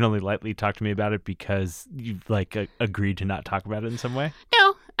 You can only lightly talk to me about it because you've agreed to not talk about it in some way?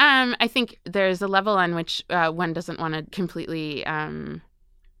 No. I think there's a level on which one doesn't want to completely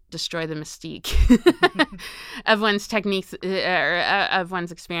destroy the mystique of one's techniques or of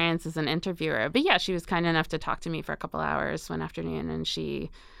one's experience as an interviewer. But yeah, she was kind enough to talk to me for a couple hours one afternoon, and she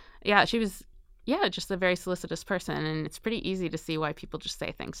was just a very solicitous person, and it's pretty easy to see why people just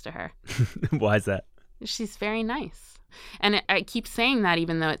say things to her. Why is that? She's very nice. And I keep saying that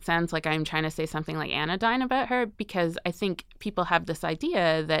even though it sounds like I'm trying to say something like anodyne about her, because I think people have this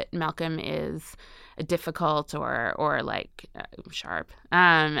idea that Malcolm is difficult or like sharp,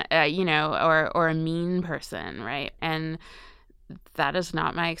 or a mean person, right? And that is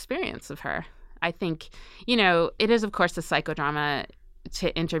not my experience of her. I think, it is, of course, a psychodrama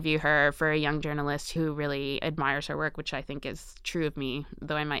to interview her for a young journalist who really admires her work, which I think is true of me,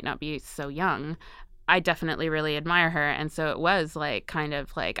 though I might not be so young. I definitely really admire her. And so it was like kind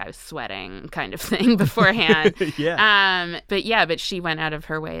of like I was sweating kind of thing beforehand. Yeah. But she went out of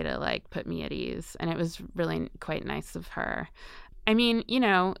her way to like put me at ease. And it was really quite nice of her. I mean,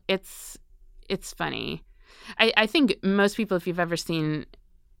 it's funny. I think most people, if you've ever seen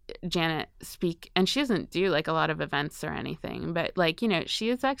Janet speak, and she doesn't do like a lot of events or anything, but like, she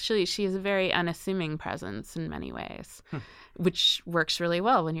is a very unassuming presence in many ways, which works really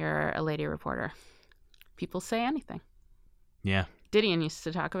well when you're a lady reporter. People say anything. Yeah. Didion used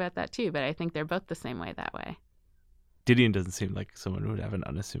to talk about that too, but I think they're both the same way that way. Didion doesn't seem like someone who would have an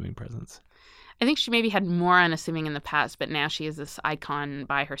unassuming presence. I think she maybe had more unassuming in the past, but now she is this icon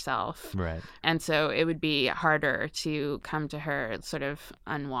by herself. Right. And so it would be harder to come to her sort of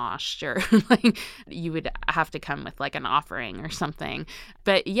unwashed, or like you would have to come with like an offering or something.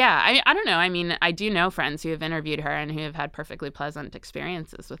 But yeah, I don't know. I mean, I do know friends who have interviewed her and who have had perfectly pleasant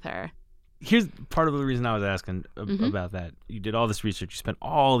experiences with her. Here's part of the reason I was asking about that. You did all this research. You spent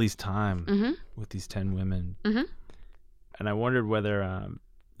all these time with these 10 women. Mm-hmm. And I wondered whether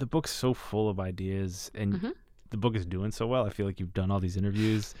the book's so full of ideas and the book is doing so well. I feel like you've done all these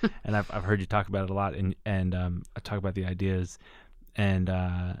interviews and I've heard you talk about it a lot and I talk about the ideas. And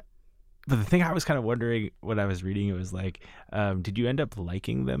but the thing I was kind of wondering when I was reading it was like, did you end up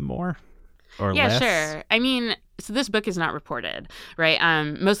liking them more? Or yeah, less? Sure. I mean, so this book is not reported, right?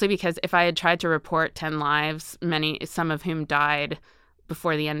 Mostly because if I had tried to report 10 lives, some of whom died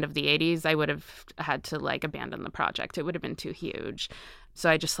before the end of the 80s, I would have had to like abandon the project. It would have been too huge. So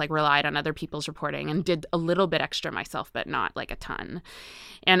I just like relied on other people's reporting and did a little bit extra myself, but not like a ton.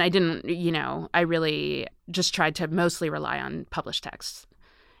 And I didn't, I really just tried to mostly rely on published texts.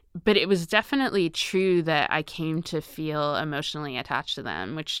 But it was definitely true that I came to feel emotionally attached to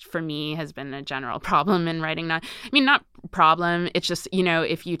them, which for me has been a general problem in writing. Not problem. It's just,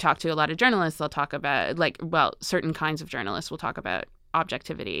 if you talk to a lot of journalists, they'll talk about certain kinds of journalists will talk about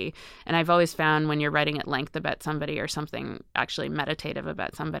objectivity. And I've always found when you're writing at length about somebody or something actually meditative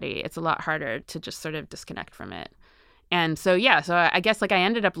about somebody, it's a lot harder to just sort of disconnect from it And so, yeah, so I guess like I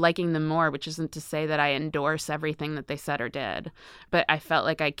ended up liking them more, which isn't to say that I endorse everything that they said or did, but I felt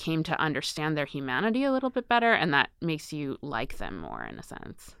like I came to understand their humanity a little bit better, and that makes you like them more in a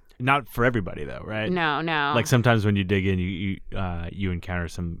sense. Not for everybody though, right? No. Like sometimes when you dig in, you encounter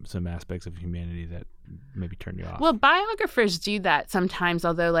some aspects of humanity that maybe turn you off. Well, biographers do that sometimes,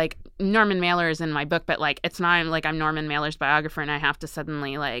 although like Norman Mailer is in my book, but like it's not like I'm Norman Mailer's biographer and I have to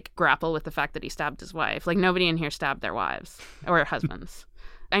suddenly like grapple with the fact that he stabbed his wife. Like nobody in here stabbed their wives or husbands.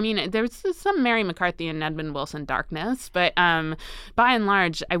 I mean, there was some Mary McCarthy and Edmund Wilson darkness, but by and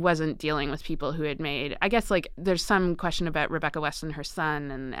large, I wasn't dealing with people who had made, I guess, like, there's some question about Rebecca West and her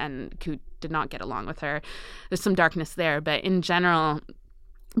son and who did not get along with her. There's some darkness there, but in general,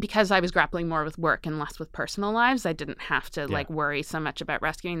 because I was grappling more with work and less with personal lives, I didn't have to, like, worry so much about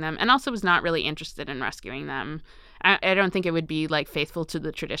rescuing them, and also was not really interested in rescuing them. I don't think it would be, like, faithful to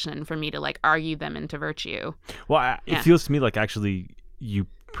the tradition for me to, like, argue them into virtue. Well, it feels to me like actually you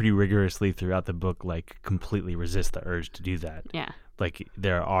pretty rigorously throughout the book, like, completely resist the urge to do that. Yeah. Like,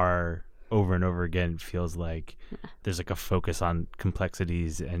 there are, over and over again, feels like there's, like, a focus on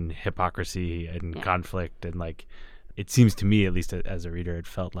complexities and hypocrisy and conflict. And, like, it seems to me, at least as a reader, it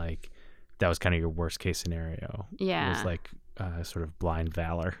felt like that was kind of your worst case scenario. Yeah. It was, like, sort of blind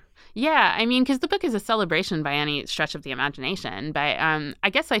valor. Yeah, I mean, because the book is a celebration by any stretch of the imagination. But I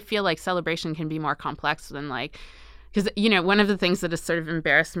guess I feel like celebration can be more complex than, like, because, you know, one of the things that has sort of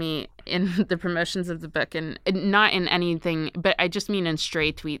embarrassed me in the promotions of the book, and not in anything, but I just mean in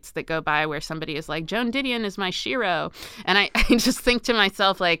stray tweets that go by where somebody is like, Joan Didion is my shiro. And I just think to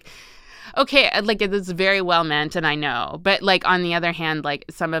myself, like, okay, like, it's very well meant, and I know. But, like, on the other hand, like,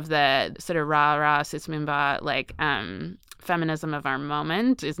 some of the sort of rah-rah, sismimba, like, feminism of our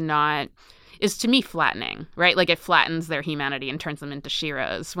moment is to me flattening, right? Like, it flattens their humanity and turns them into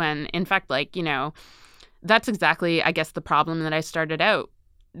shiros, when, in fact, like, you know, that's exactly, I guess, the problem that I started out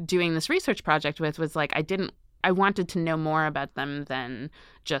doing this research project with was, like, I wanted to know more about them than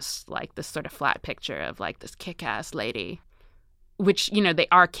just, like, this sort of flat picture of, like, this kick-ass lady, which, you know, they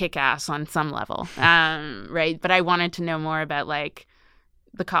are kick-ass on some level, right? But I wanted to know more about, like,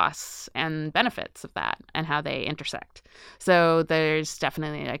 the costs and benefits of that and how they intersect. So there's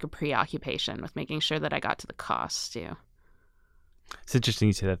definitely, like, a preoccupation with making sure that I got to the costs, too. It's interesting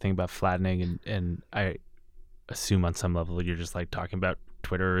you say that thing about flattening, and I assume on some level you're just, like, talking about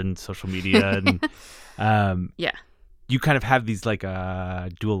Twitter and social media and yeah, you kind of have these, like,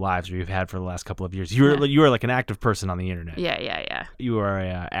 dual lives where you've had for the last couple of years. You are like an active person on the internet. Yeah. You are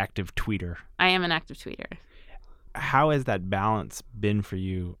a active tweeter. I am an active tweeter. How has that balance been for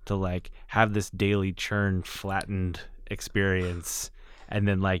you to, like, have this daily churn flattened experience, and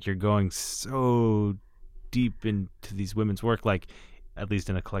then, like, you're going so deep into these women's work, like, at least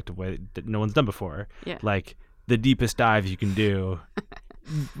in a collective way that no one's done before. Yeah. Like, the deepest dives you can do.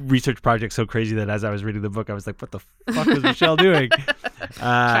 Research project so crazy that as I was reading the book, I was like, what the fuck was Michelle doing?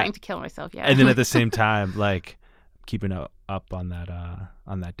 Trying to kill myself, yeah. And then at the same time, like, keeping up on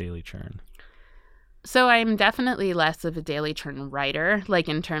that daily churn. So I'm definitely less of a daily churn writer, like,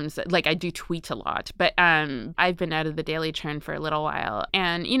 in terms of, like, I do tweet a lot, but I've been out of the daily churn for a little while.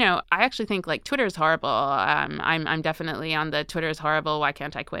 And, you know, I actually think, like, Twitter is horrible. I'm definitely on the Twitter is horrible, why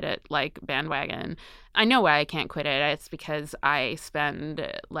can't I quit it, like, bandwagon. I know why I can't quit it. It's because I spend,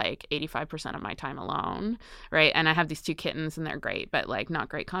 like, 85% of my time alone, right? And I have these two kittens, and they're great, but, like, not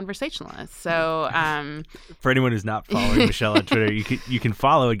great conversationalists. So for anyone who's not following Michelle on Twitter, you can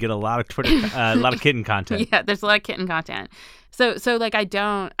follow and get a lot of kitten content. Yeah, there's a lot of kitten content. So like,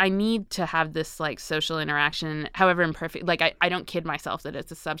 I need to have this, like, social interaction, however imperfect. Like, I don't kid myself that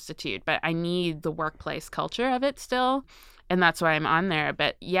it's a substitute, but I need the workplace culture of it still. And that's why I'm on there.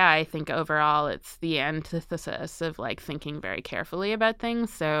 But yeah, I think overall it's the antithesis of, like, thinking very carefully about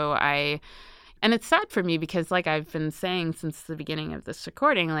things. And it's sad for me because, like, I've been saying since the beginning of this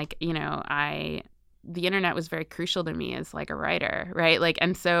recording, like, you know, the internet was very crucial to me as, like, a writer, right? Like,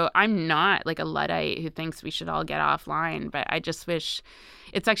 and so I'm not, like, a Luddite who thinks we should all get offline, but I just wish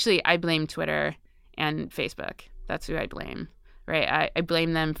I blame Twitter and Facebook. That's who I blame. Right. I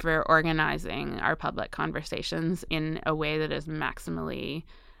blame them for organizing our public conversations in a way that is maximally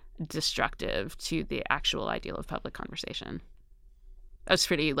destructive to the actual ideal of public conversation. That was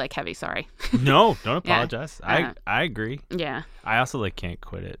pretty, like, heavy. Sorry. No, don't apologize. Yeah. I agree. Yeah. I also, like, can't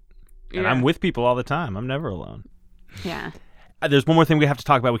quit it. And Yeah. I'm with people all the time. I'm never alone. Yeah. There's one more thing we have to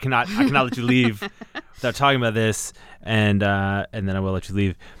talk about. I cannot let you leave without talking about this, and then I will let you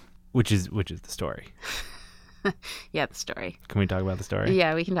leave, which is the story. Yeah, the story. Can we talk about the story?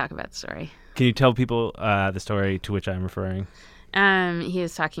 Yeah, we can talk about the story. Can you tell people the story to which I'm referring? He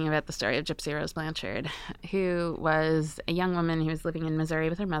is talking about the story of Gypsy Rose Blanchard, who was a young woman who was living in Missouri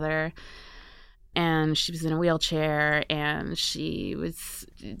with her mother, and she was in a wheelchair, and she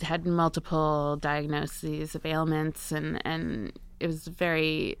had multiple diagnoses of ailments, and it was a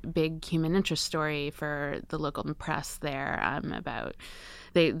very big human interest story for the local press there, about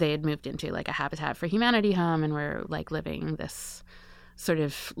they had moved into like a Habitat for Humanity home and were like living this sort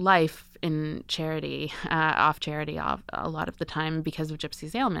of life in charity, off charity a lot of the time because of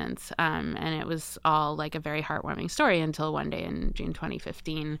Gypsy's ailments. And it was all like a very heartwarming story until one day in June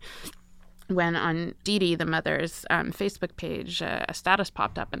 2015, when on Dee Dee, the mother's Facebook page, a status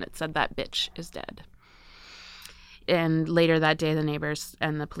popped up and it said, "That bitch is dead." And later that day, the neighbors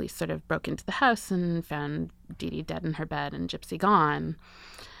and the police sort of broke into the house and found Dee Dee dead in her bed and Gypsy gone.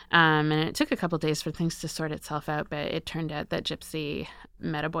 And it took a couple of days for things to sort itself out, but it turned out that Gypsy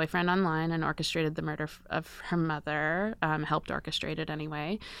met a boyfriend online and orchestrated the murder of her mother, helped orchestrate it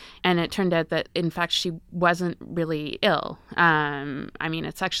anyway. And it turned out that, in fact, she wasn't really ill. I mean,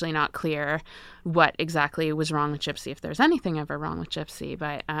 it's actually not clear what exactly was wrong with Gypsy, if there's anything ever wrong with Gypsy,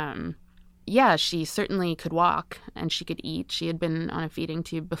 but yeah, she certainly could walk and she could eat. She had been on a feeding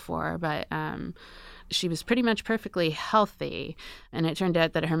tube before, but she was pretty much perfectly healthy. And it turned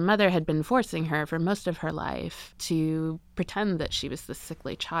out that her mother had been forcing her for most of her life to pretend that she was this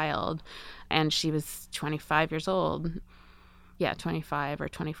sickly child. And she was 25 years old. Yeah, 25 or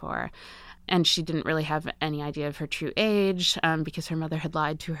 24. And she didn't really have any idea of her true age because her mother had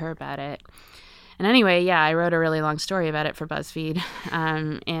lied to her about it. And anyway, yeah, I wrote a really long story about it for BuzzFeed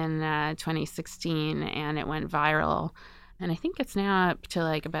in 2016, and it went viral. And I think it's now up to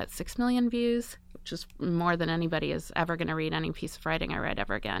like about 6 million views, which is more than anybody is ever going to read any piece of writing I read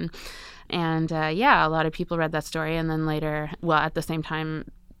ever again. And yeah, a lot of people read that story. And then later, well, at the same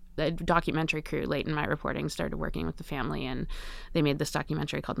time, the documentary crew, late in my reporting, started working with the family, and they made this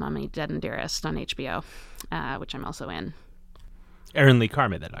documentary called Mommy, Dead and Dearest on HBO, which I'm also in. Erin Lee Carr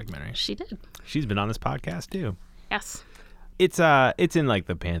made that documentary. She did. She's been on this podcast too. Yes. It's in like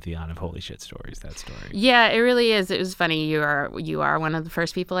the pantheon of holy shit stories, that story. Yeah, it really is. It was funny. You are one of the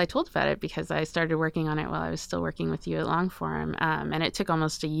first people I told about it, because I started working on it while I was still working with you at Longform. And it took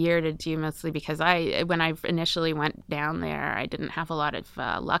almost a year to do, mostly because when I initially went down there, I didn't have a lot of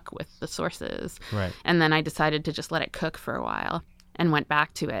luck with the sources. Right. And then I decided to just let it cook for a while and went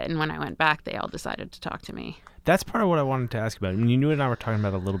back to it. And when I went back, they all decided to talk to me. That's part of what I wanted to ask about. I mean, you and I were talking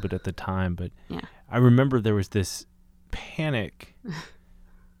about it a little bit at the time, but yeah. I remember there was this panic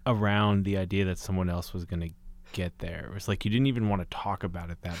around the idea that someone else was going to get there. It was like you didn't even want to talk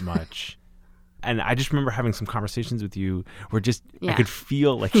about it that much. And I just remember having some conversations with you where just I could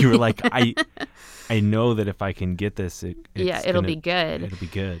feel like you were like, I know that if I can get this, it'll be good. It'll be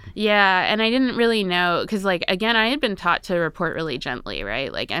good. Yeah, and I didn't really know, because like, again, I had been taught to report really gently,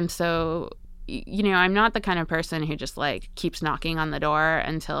 right? Like, and so, you know, I'm not the kind of person who just like keeps knocking on the door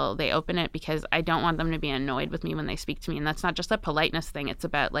until they open it, because I don't want them to be annoyed with me when they speak to me. And that's not just a politeness thing. It's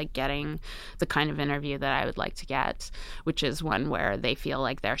about like getting the kind of interview that I would like to get, which is one where they feel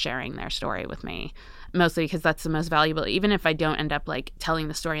like they're sharing their story with me. Mostly because that's the most valuable. Even if I don't end up like telling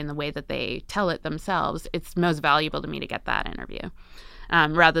the story in the way that they tell it themselves, it's most valuable to me to get that interview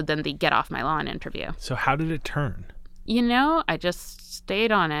rather than the get off my lawn interview. So how did it turn? You know, I just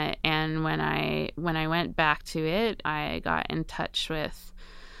stayed on it, and when I went back to it, I got in touch with.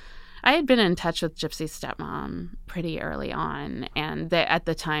 I had been in touch with Gypsy's stepmom pretty early on, and at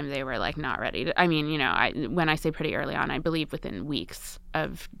the time they were like not ready to. I mean, you know, when I say pretty early on, I believe within weeks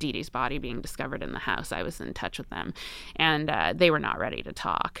of Dee Dee's body being discovered in the house, I was in touch with them, and they were not ready to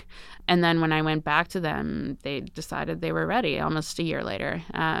talk. And then when I went back to them, they decided they were ready almost a year later,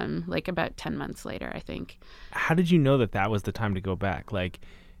 like about 10 months later, I think. How did you know that was the time to go back? Like,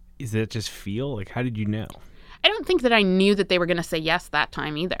 is it just feel? Like, how did you know? I don't think that I knew that they were going to say yes that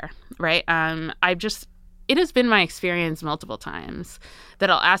time either, right? It has been my experience multiple times that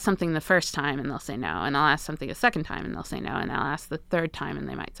I'll ask something the first time and they'll say no, and I'll ask something a second time and they'll say no, and I'll ask the third time and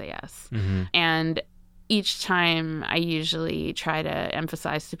they might say yes. Mm-hmm. And each time I usually try to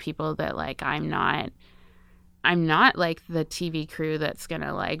emphasize to people that like I'm not like the TV crew that's going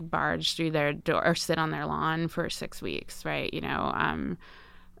to like barge through their door or sit on their lawn for 6 weeks, right? You know,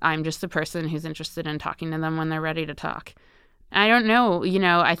 I'm just a person who's interested in talking to them when they're ready to talk. I don't know. You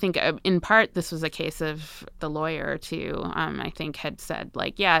know, I think in part this was a case of the lawyer too. I think had said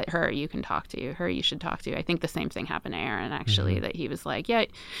like, yeah, her you can talk to, her you should talk to. I think the same thing happened to Aaron actually, that he was like, yeah.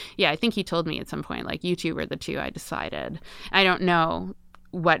 I think he told me at some point like you two were the two I decided. I don't know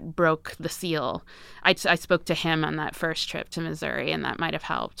what broke the seal. I spoke to him on that first trip to Missouri, and that might have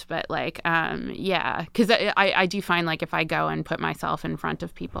helped. But like, yeah, because I do find like if I go and put myself in front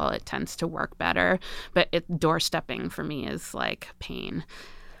of people, it tends to work better. But doorstepping for me is like pain.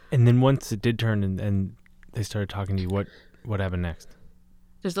 And then once it did turn and they started talking to you, what happened next?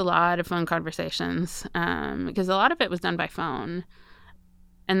 There's a lot of phone conversations because a lot of it was done by phone.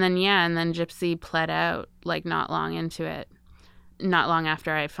 And then Gypsy pled out like not long into it. Not long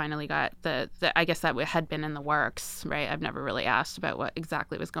after I finally got the I guess that had been in the works, right? I've never really asked about what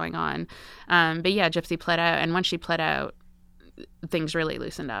exactly was going on. But yeah, Gypsy pled out. And once she pled out, things really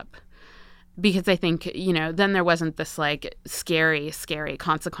loosened up. Because I think, then there wasn't this like scary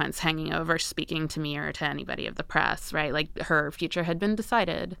consequence hanging over speaking to me or to anybody of the press, right? Like her future had been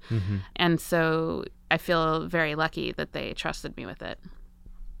decided. Mm-hmm. And so I feel very lucky that they trusted me with it.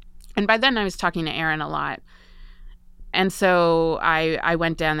 And by then I was talking to Aaron a lot. And so I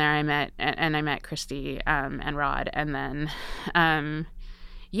went down there, I met Christy and Rod. And then,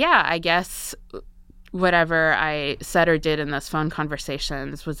 I guess whatever I said or did in those phone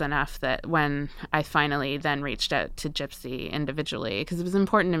conversations was enough that when I finally then reached out to Gypsy individually, because it was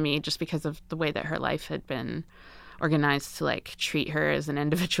important to me just because of the way that her life had been organized to like treat her as an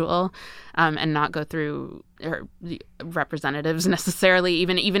individual and not go through her representatives necessarily,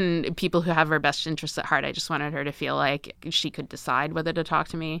 even people who have her best interests at heart. I just wanted her to feel like she could decide whether to talk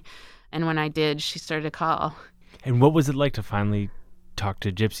to me. And when I did, she started to call. And what was it like to finally talk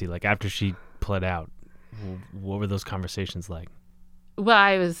to Gypsy? Like after she pled out, what were those conversations like? Well,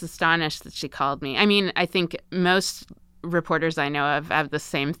 I was astonished that she called me. I mean, I think most reporters I know of have the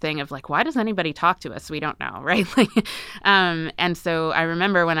same thing of like, why does anybody talk to us? We don't know, right? And so I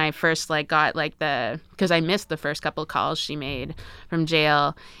remember when I first like got like because I missed the first couple of calls she made from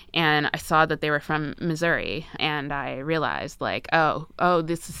jail, and I saw that they were from Missouri, and I realized like, oh,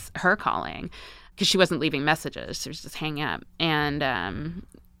 this is her calling, because she wasn't leaving messages. She was just hanging up. And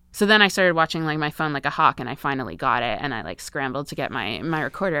so then I started watching like my phone like a hawk, and I finally got it, and I like scrambled to get my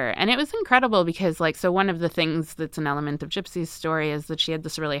recorder. And it was incredible because like, so one of the things that's an element of Gypsy's story is that she had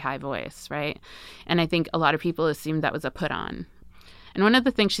this really high voice, right? And I think a lot of people assumed that was a put on. And one of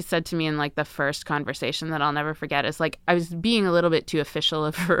the things she said to me in like the first conversation that I'll never forget is like, I was being a little bit too official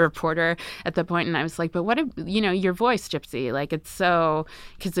of a reporter at the point, and I was like, but what if, your voice, Gypsy, like it's so,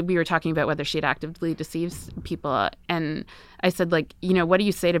 because we were talking about whether she'd actively deceive people, and I said like, what do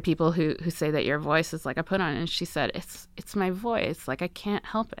you say to people who say that your voice is like a put on? And she said, it's my voice, like I can't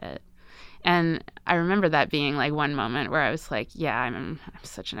help it. And I remember that being like one moment where I was like, yeah, I'm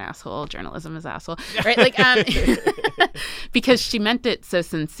such an asshole. Journalism is asshole, right? Like, because she meant it so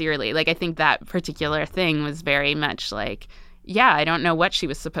sincerely. Like, I think that particular thing was very much like, yeah, I don't know what she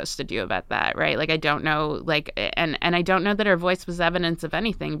was supposed to do about that, right? Like, I don't know, like, and I don't know that her voice was evidence of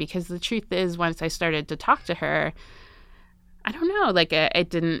anything, because the truth is, once I started to talk to her, I don't know, like,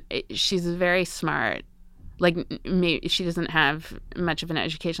 she's very smart. Like, maybe she doesn't have much of an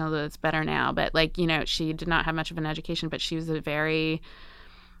education, although it's better now. But, like, she did not have much of an education, but she was a very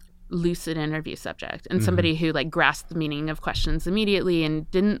lucid interview subject, and somebody who, like, grasped the meaning of questions immediately and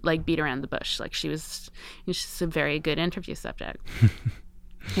didn't, like, beat around the bush. Like, she's just a very good interview subject.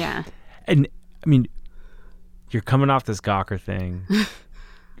 Yeah. And, I mean, you're coming off this Gawker thing,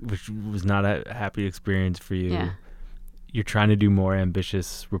 which was not a happy experience for you. Yeah. You're trying to do more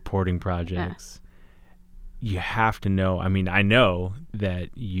ambitious reporting projects. Yeah. You have to know, I mean, I know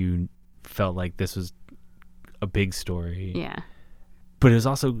that you felt like this was a big story. Yeah. But it was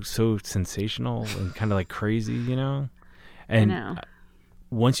also so sensational and kind of like crazy, And I know.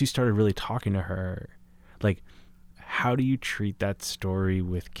 Once you started really talking to her, like, how do you treat that story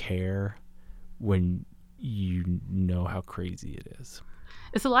with care when you know how crazy it is?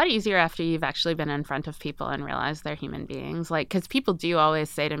 It's a lot easier after you've actually been in front of people and realized they're human beings. Like, because people do always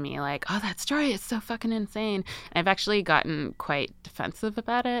say to me, like, oh, that story is so fucking insane. And I've actually gotten quite defensive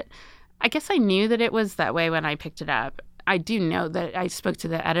about it. I guess I knew that it was that way when I picked it up. I do know that I spoke to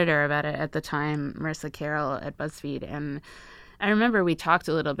the editor about it at the time, Marissa Carroll at BuzzFeed, and I remember we talked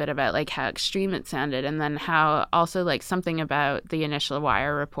a little bit about, like, how extreme it sounded, and then how also, like, something about the initial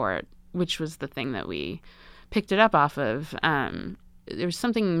Wire report, which was the thing that we picked it up off of, there was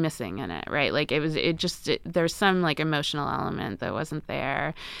something missing in it, right? Like, there's some, like, emotional element that wasn't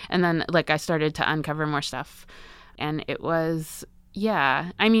there. And then, like, I started to uncover more stuff, and it was,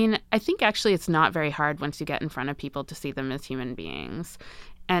 yeah. I mean, I think actually it's not very hard once you get in front of people to see them as human beings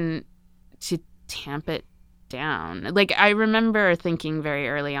and to tamp it down. Like, I remember thinking very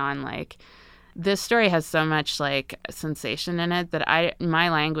early on, like, this story has so much like sensation in it that my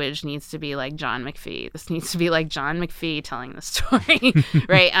language needs to be like John McPhee. This needs to be like John McPhee telling the story,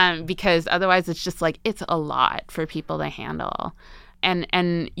 right? Because otherwise it's just like, it's a lot for people to handle.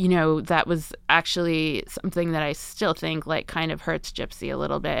 And you know, that was actually something that I still think like kind of hurts Gypsy a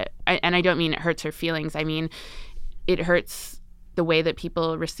little bit. And I don't mean it hurts her feelings. I mean, it hurts the way that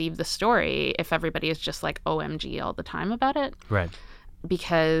people receive the story if everybody is just like OMG all the time about it. Right.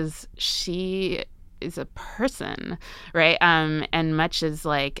 Because she is a person, right? And much as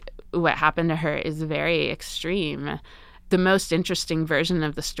like what happened to her is very extreme. The most interesting version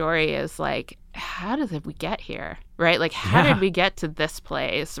of the story is like, how did we get here, right? Like, how did we get to this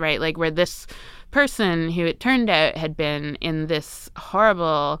place, right? Like, where this person who it turned out had been in this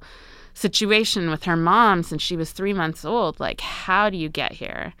horrible situation with her mom since she was 3 months old. Like, how do you get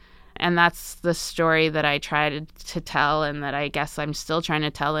here? And that's the story that I tried to tell, and that I guess I'm still trying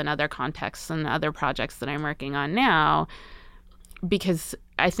to tell in other contexts and other projects that I'm working on now. Because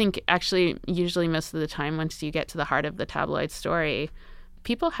I think actually, usually most of the time, once you get to the heart of the tabloid story,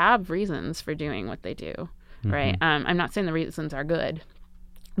 people have reasons for doing what they do, right? I'm not saying the reasons are good,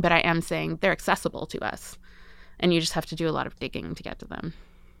 but I am saying they're accessible to us. And you just have to do a lot of digging to get to them.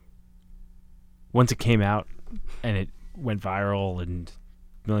 Once it came out and it went viral and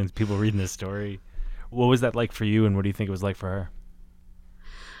millions of people reading this story, what was that like for you, and what do you think it was like for her?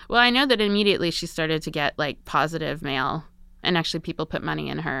 Well, I know that immediately she started to get like positive mail, and actually people put money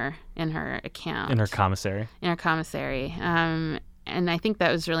in her account. In her commissary? In her commissary. And I think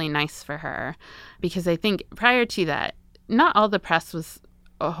that was really nice for her, because I think prior to that, not all the press was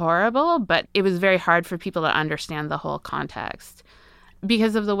horrible, but it was very hard for people to understand the whole context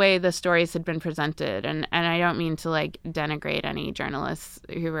because of the way the stories had been presented. And I don't mean to like denigrate any journalists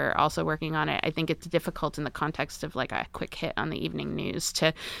who were also working on it. I think it's difficult in the context of like a quick hit on the evening news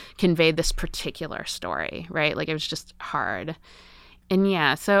to convey this particular story, right? Like, it was just hard. And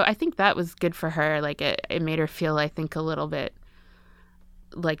yeah, so I think that was good for her. Like, it made her feel, I think, a little bit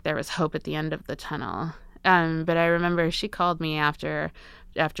like there was hope at the end of the tunnel. But I remember she called me after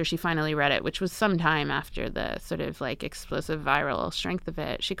she finally read it, which was some time after the sort of like explosive viral strength of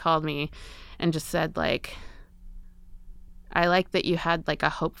it. She called me and just said like, I like that you had like a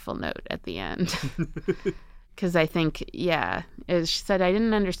hopeful note at the end. Because I think, yeah, she said, I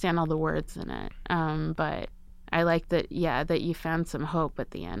didn't understand all the words in it. But I like that, yeah, that you found some hope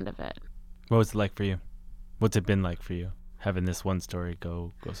at the end of it. What was it like for you? What's it been like for you, having this one story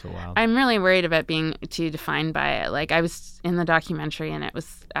go so wild? I'm really worried about being too defined by it. Like, I was in the documentary and it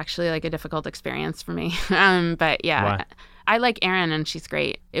was actually like a difficult experience for me. But yeah, Why? I like Erin and she's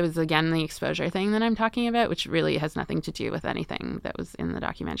great. It was, again, the exposure thing that I'm talking about, which really has nothing to do with anything that was in the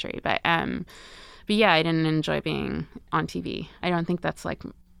documentary. But yeah, I didn't enjoy being on TV. I don't think that's like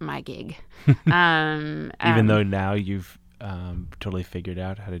my gig. Even though now you've totally figured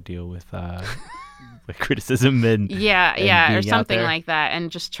out how to deal with like criticism and yeah, or being something out there. like that,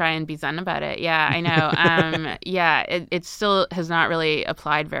 and just try and be zen about it. Yeah, I know. Yeah, it still has not really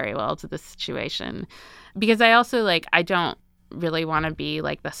applied very well to this situation, because I also like, I don't really want to be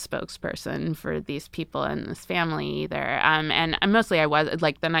like the spokesperson for these people and this family either. And mostly I was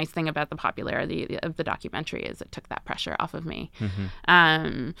like, the nice thing about the popularity of the documentary is it took that pressure off of me.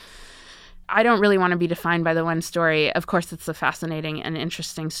 I don't really want to be defined by the one story. Of course, it's a fascinating and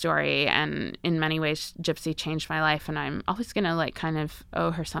interesting story, and in many ways, Gypsy changed my life, and I'm always going to like kind of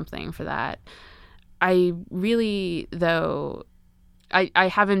owe her something for that. I really, though, I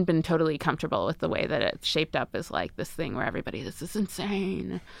haven't been totally comfortable with the way that it's shaped up as like this thing where everybody, this is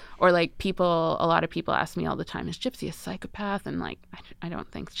insane. Or like a lot of people ask me all the time, is Gypsy a psychopath? And like, I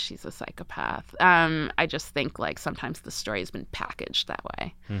don't think she's a psychopath. I just think like sometimes the story has been packaged that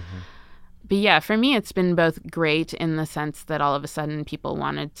way. But yeah, for me, it's been both great in the sense that all of a sudden people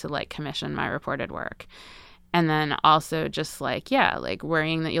wanted to like commission my reported work. And then also just like, yeah, like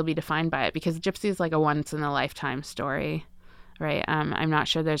worrying that you'll be defined by it, because Gypsy is like a once in a lifetime story, right? I'm not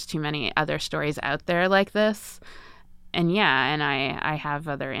sure there's too many other stories out there like this. And yeah, and I have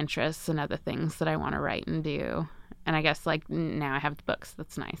other interests and other things that I want to write and do. And I guess like now I have the books.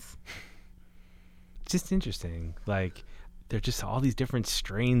 That's nice. It's just interesting. Like, they're just all these different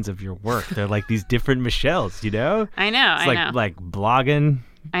strains of your work. They're like these different Michelles, you know? I know, It's I like, know. like blogging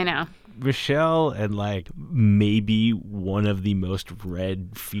I know. Michelle, and like maybe one of the most read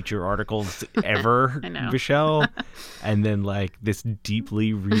feature articles ever, I know. Michelle. And then like this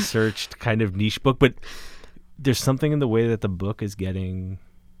deeply researched kind of niche book. But there's something in the way that the book is getting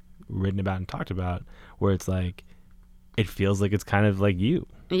written about and talked about where it's like, it feels like it's kind of like you.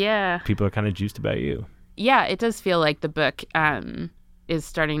 Yeah. People are kind of juiced about you. Yeah, it does feel like the book is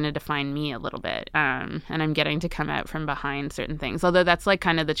starting to define me a little bit. And I'm getting to come out from behind certain things. Although that's like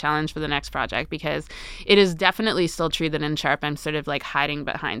kind of the challenge for the next project, because it is definitely still true that in Sharp I'm sort of like hiding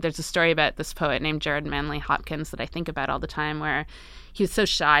behind. There's a story about this poet named Jared Manley Hopkins that I think about all the time, where he was so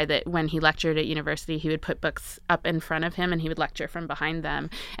shy that when he lectured at university, he would put books up in front of him and he would lecture from behind them.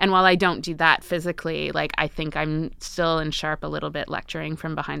 And while I don't do that physically, like I think I'm still in Sharp a little bit lecturing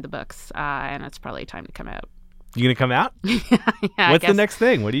from behind the books, and it's probably time to come out. You gonna come out? Yeah, What's the next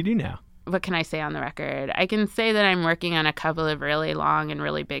thing? What do you do now? What can I say on the record? I can say that I'm working on a couple of really long and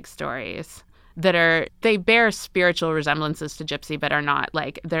really big stories that they bear spiritual resemblances to Gypsy, but are not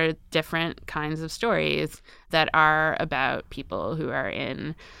like, they're different kinds of stories that are about people who are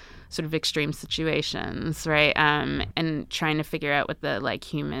in sort of extreme situations, right? And trying to figure out what the like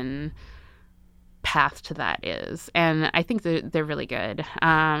human path to that is. And I think they're really good.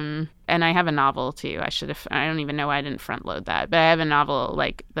 And I have a novel too. I don't even know why I didn't front load that, but I have a novel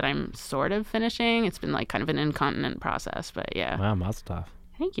like that I'm sort of finishing. It's been like kind of an incontinent process, but yeah. Wow, mazel tov.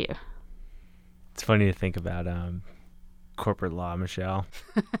 Thank you. It's funny to think about corporate law, Michelle.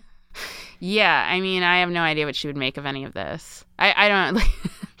 Yeah, I mean, I have no idea what she would make of any of this. I don't. Like,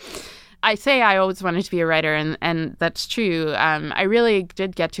 I say I always wanted to be a writer, and that's true. I really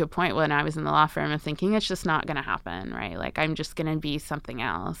did get to a point when I was in the law firm of thinking it's just not going to happen, right? Like, I'm just going to be something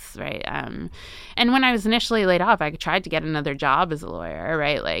else, right? And when I was initially laid off, I tried to get another job as a lawyer,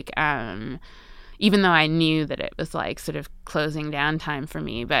 right? Like, even though I knew that it was like sort of closing down time for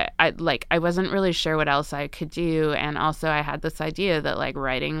me, but I wasn't really sure what else I could do. And also I had this idea that like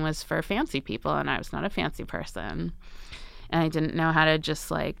writing was for fancy people, and I was not a fancy person. And I didn't know how to just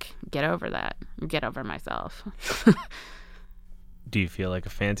like get over myself. Do you feel like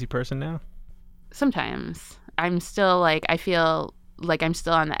a fancy person now? Sometimes. I'm still like, I feel like I'm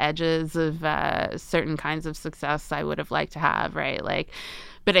still on the edges of certain kinds of success I would have liked to have, right? Like,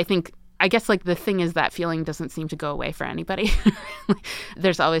 but I guess like the thing is that feeling doesn't seem to go away for anybody.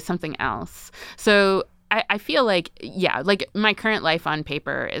 There's always something else. So I feel like, yeah, like my current life on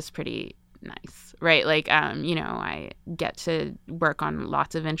paper is pretty nice, right? Like, I get to work on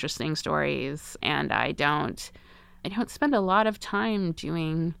lots of interesting stories, and I don't spend a lot of time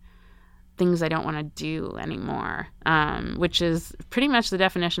doing things I don't want to do anymore, which is pretty much the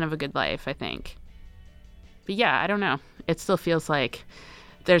definition of a good life, I think. But yeah, I don't know. It still feels like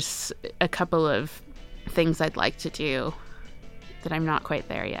there's a couple of things I'd like to do that I'm not quite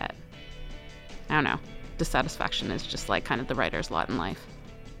there yet. I don't know. Dissatisfaction is just like kind of the writer's lot in life.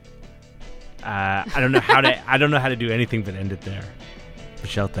 I don't know how to do anything but end it there.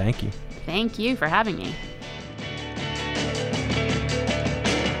 Michelle, thank you. Thank you for having me.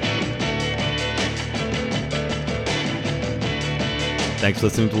 Thanks for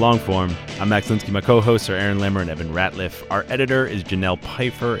listening to Longform. I'm Max Linsky. My co-hosts are Aaron Lammer and Evan Ratliff. Our editor is Janelle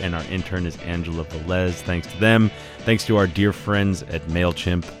Pfeiffer, and our intern is Angela Velez. Thanks to them. Thanks to our dear friends at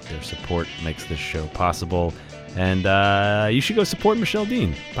MailChimp. Their support makes this show possible. And you should go support Michelle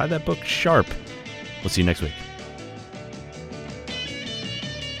Dean. Buy that book, Sharp. We'll see you next week.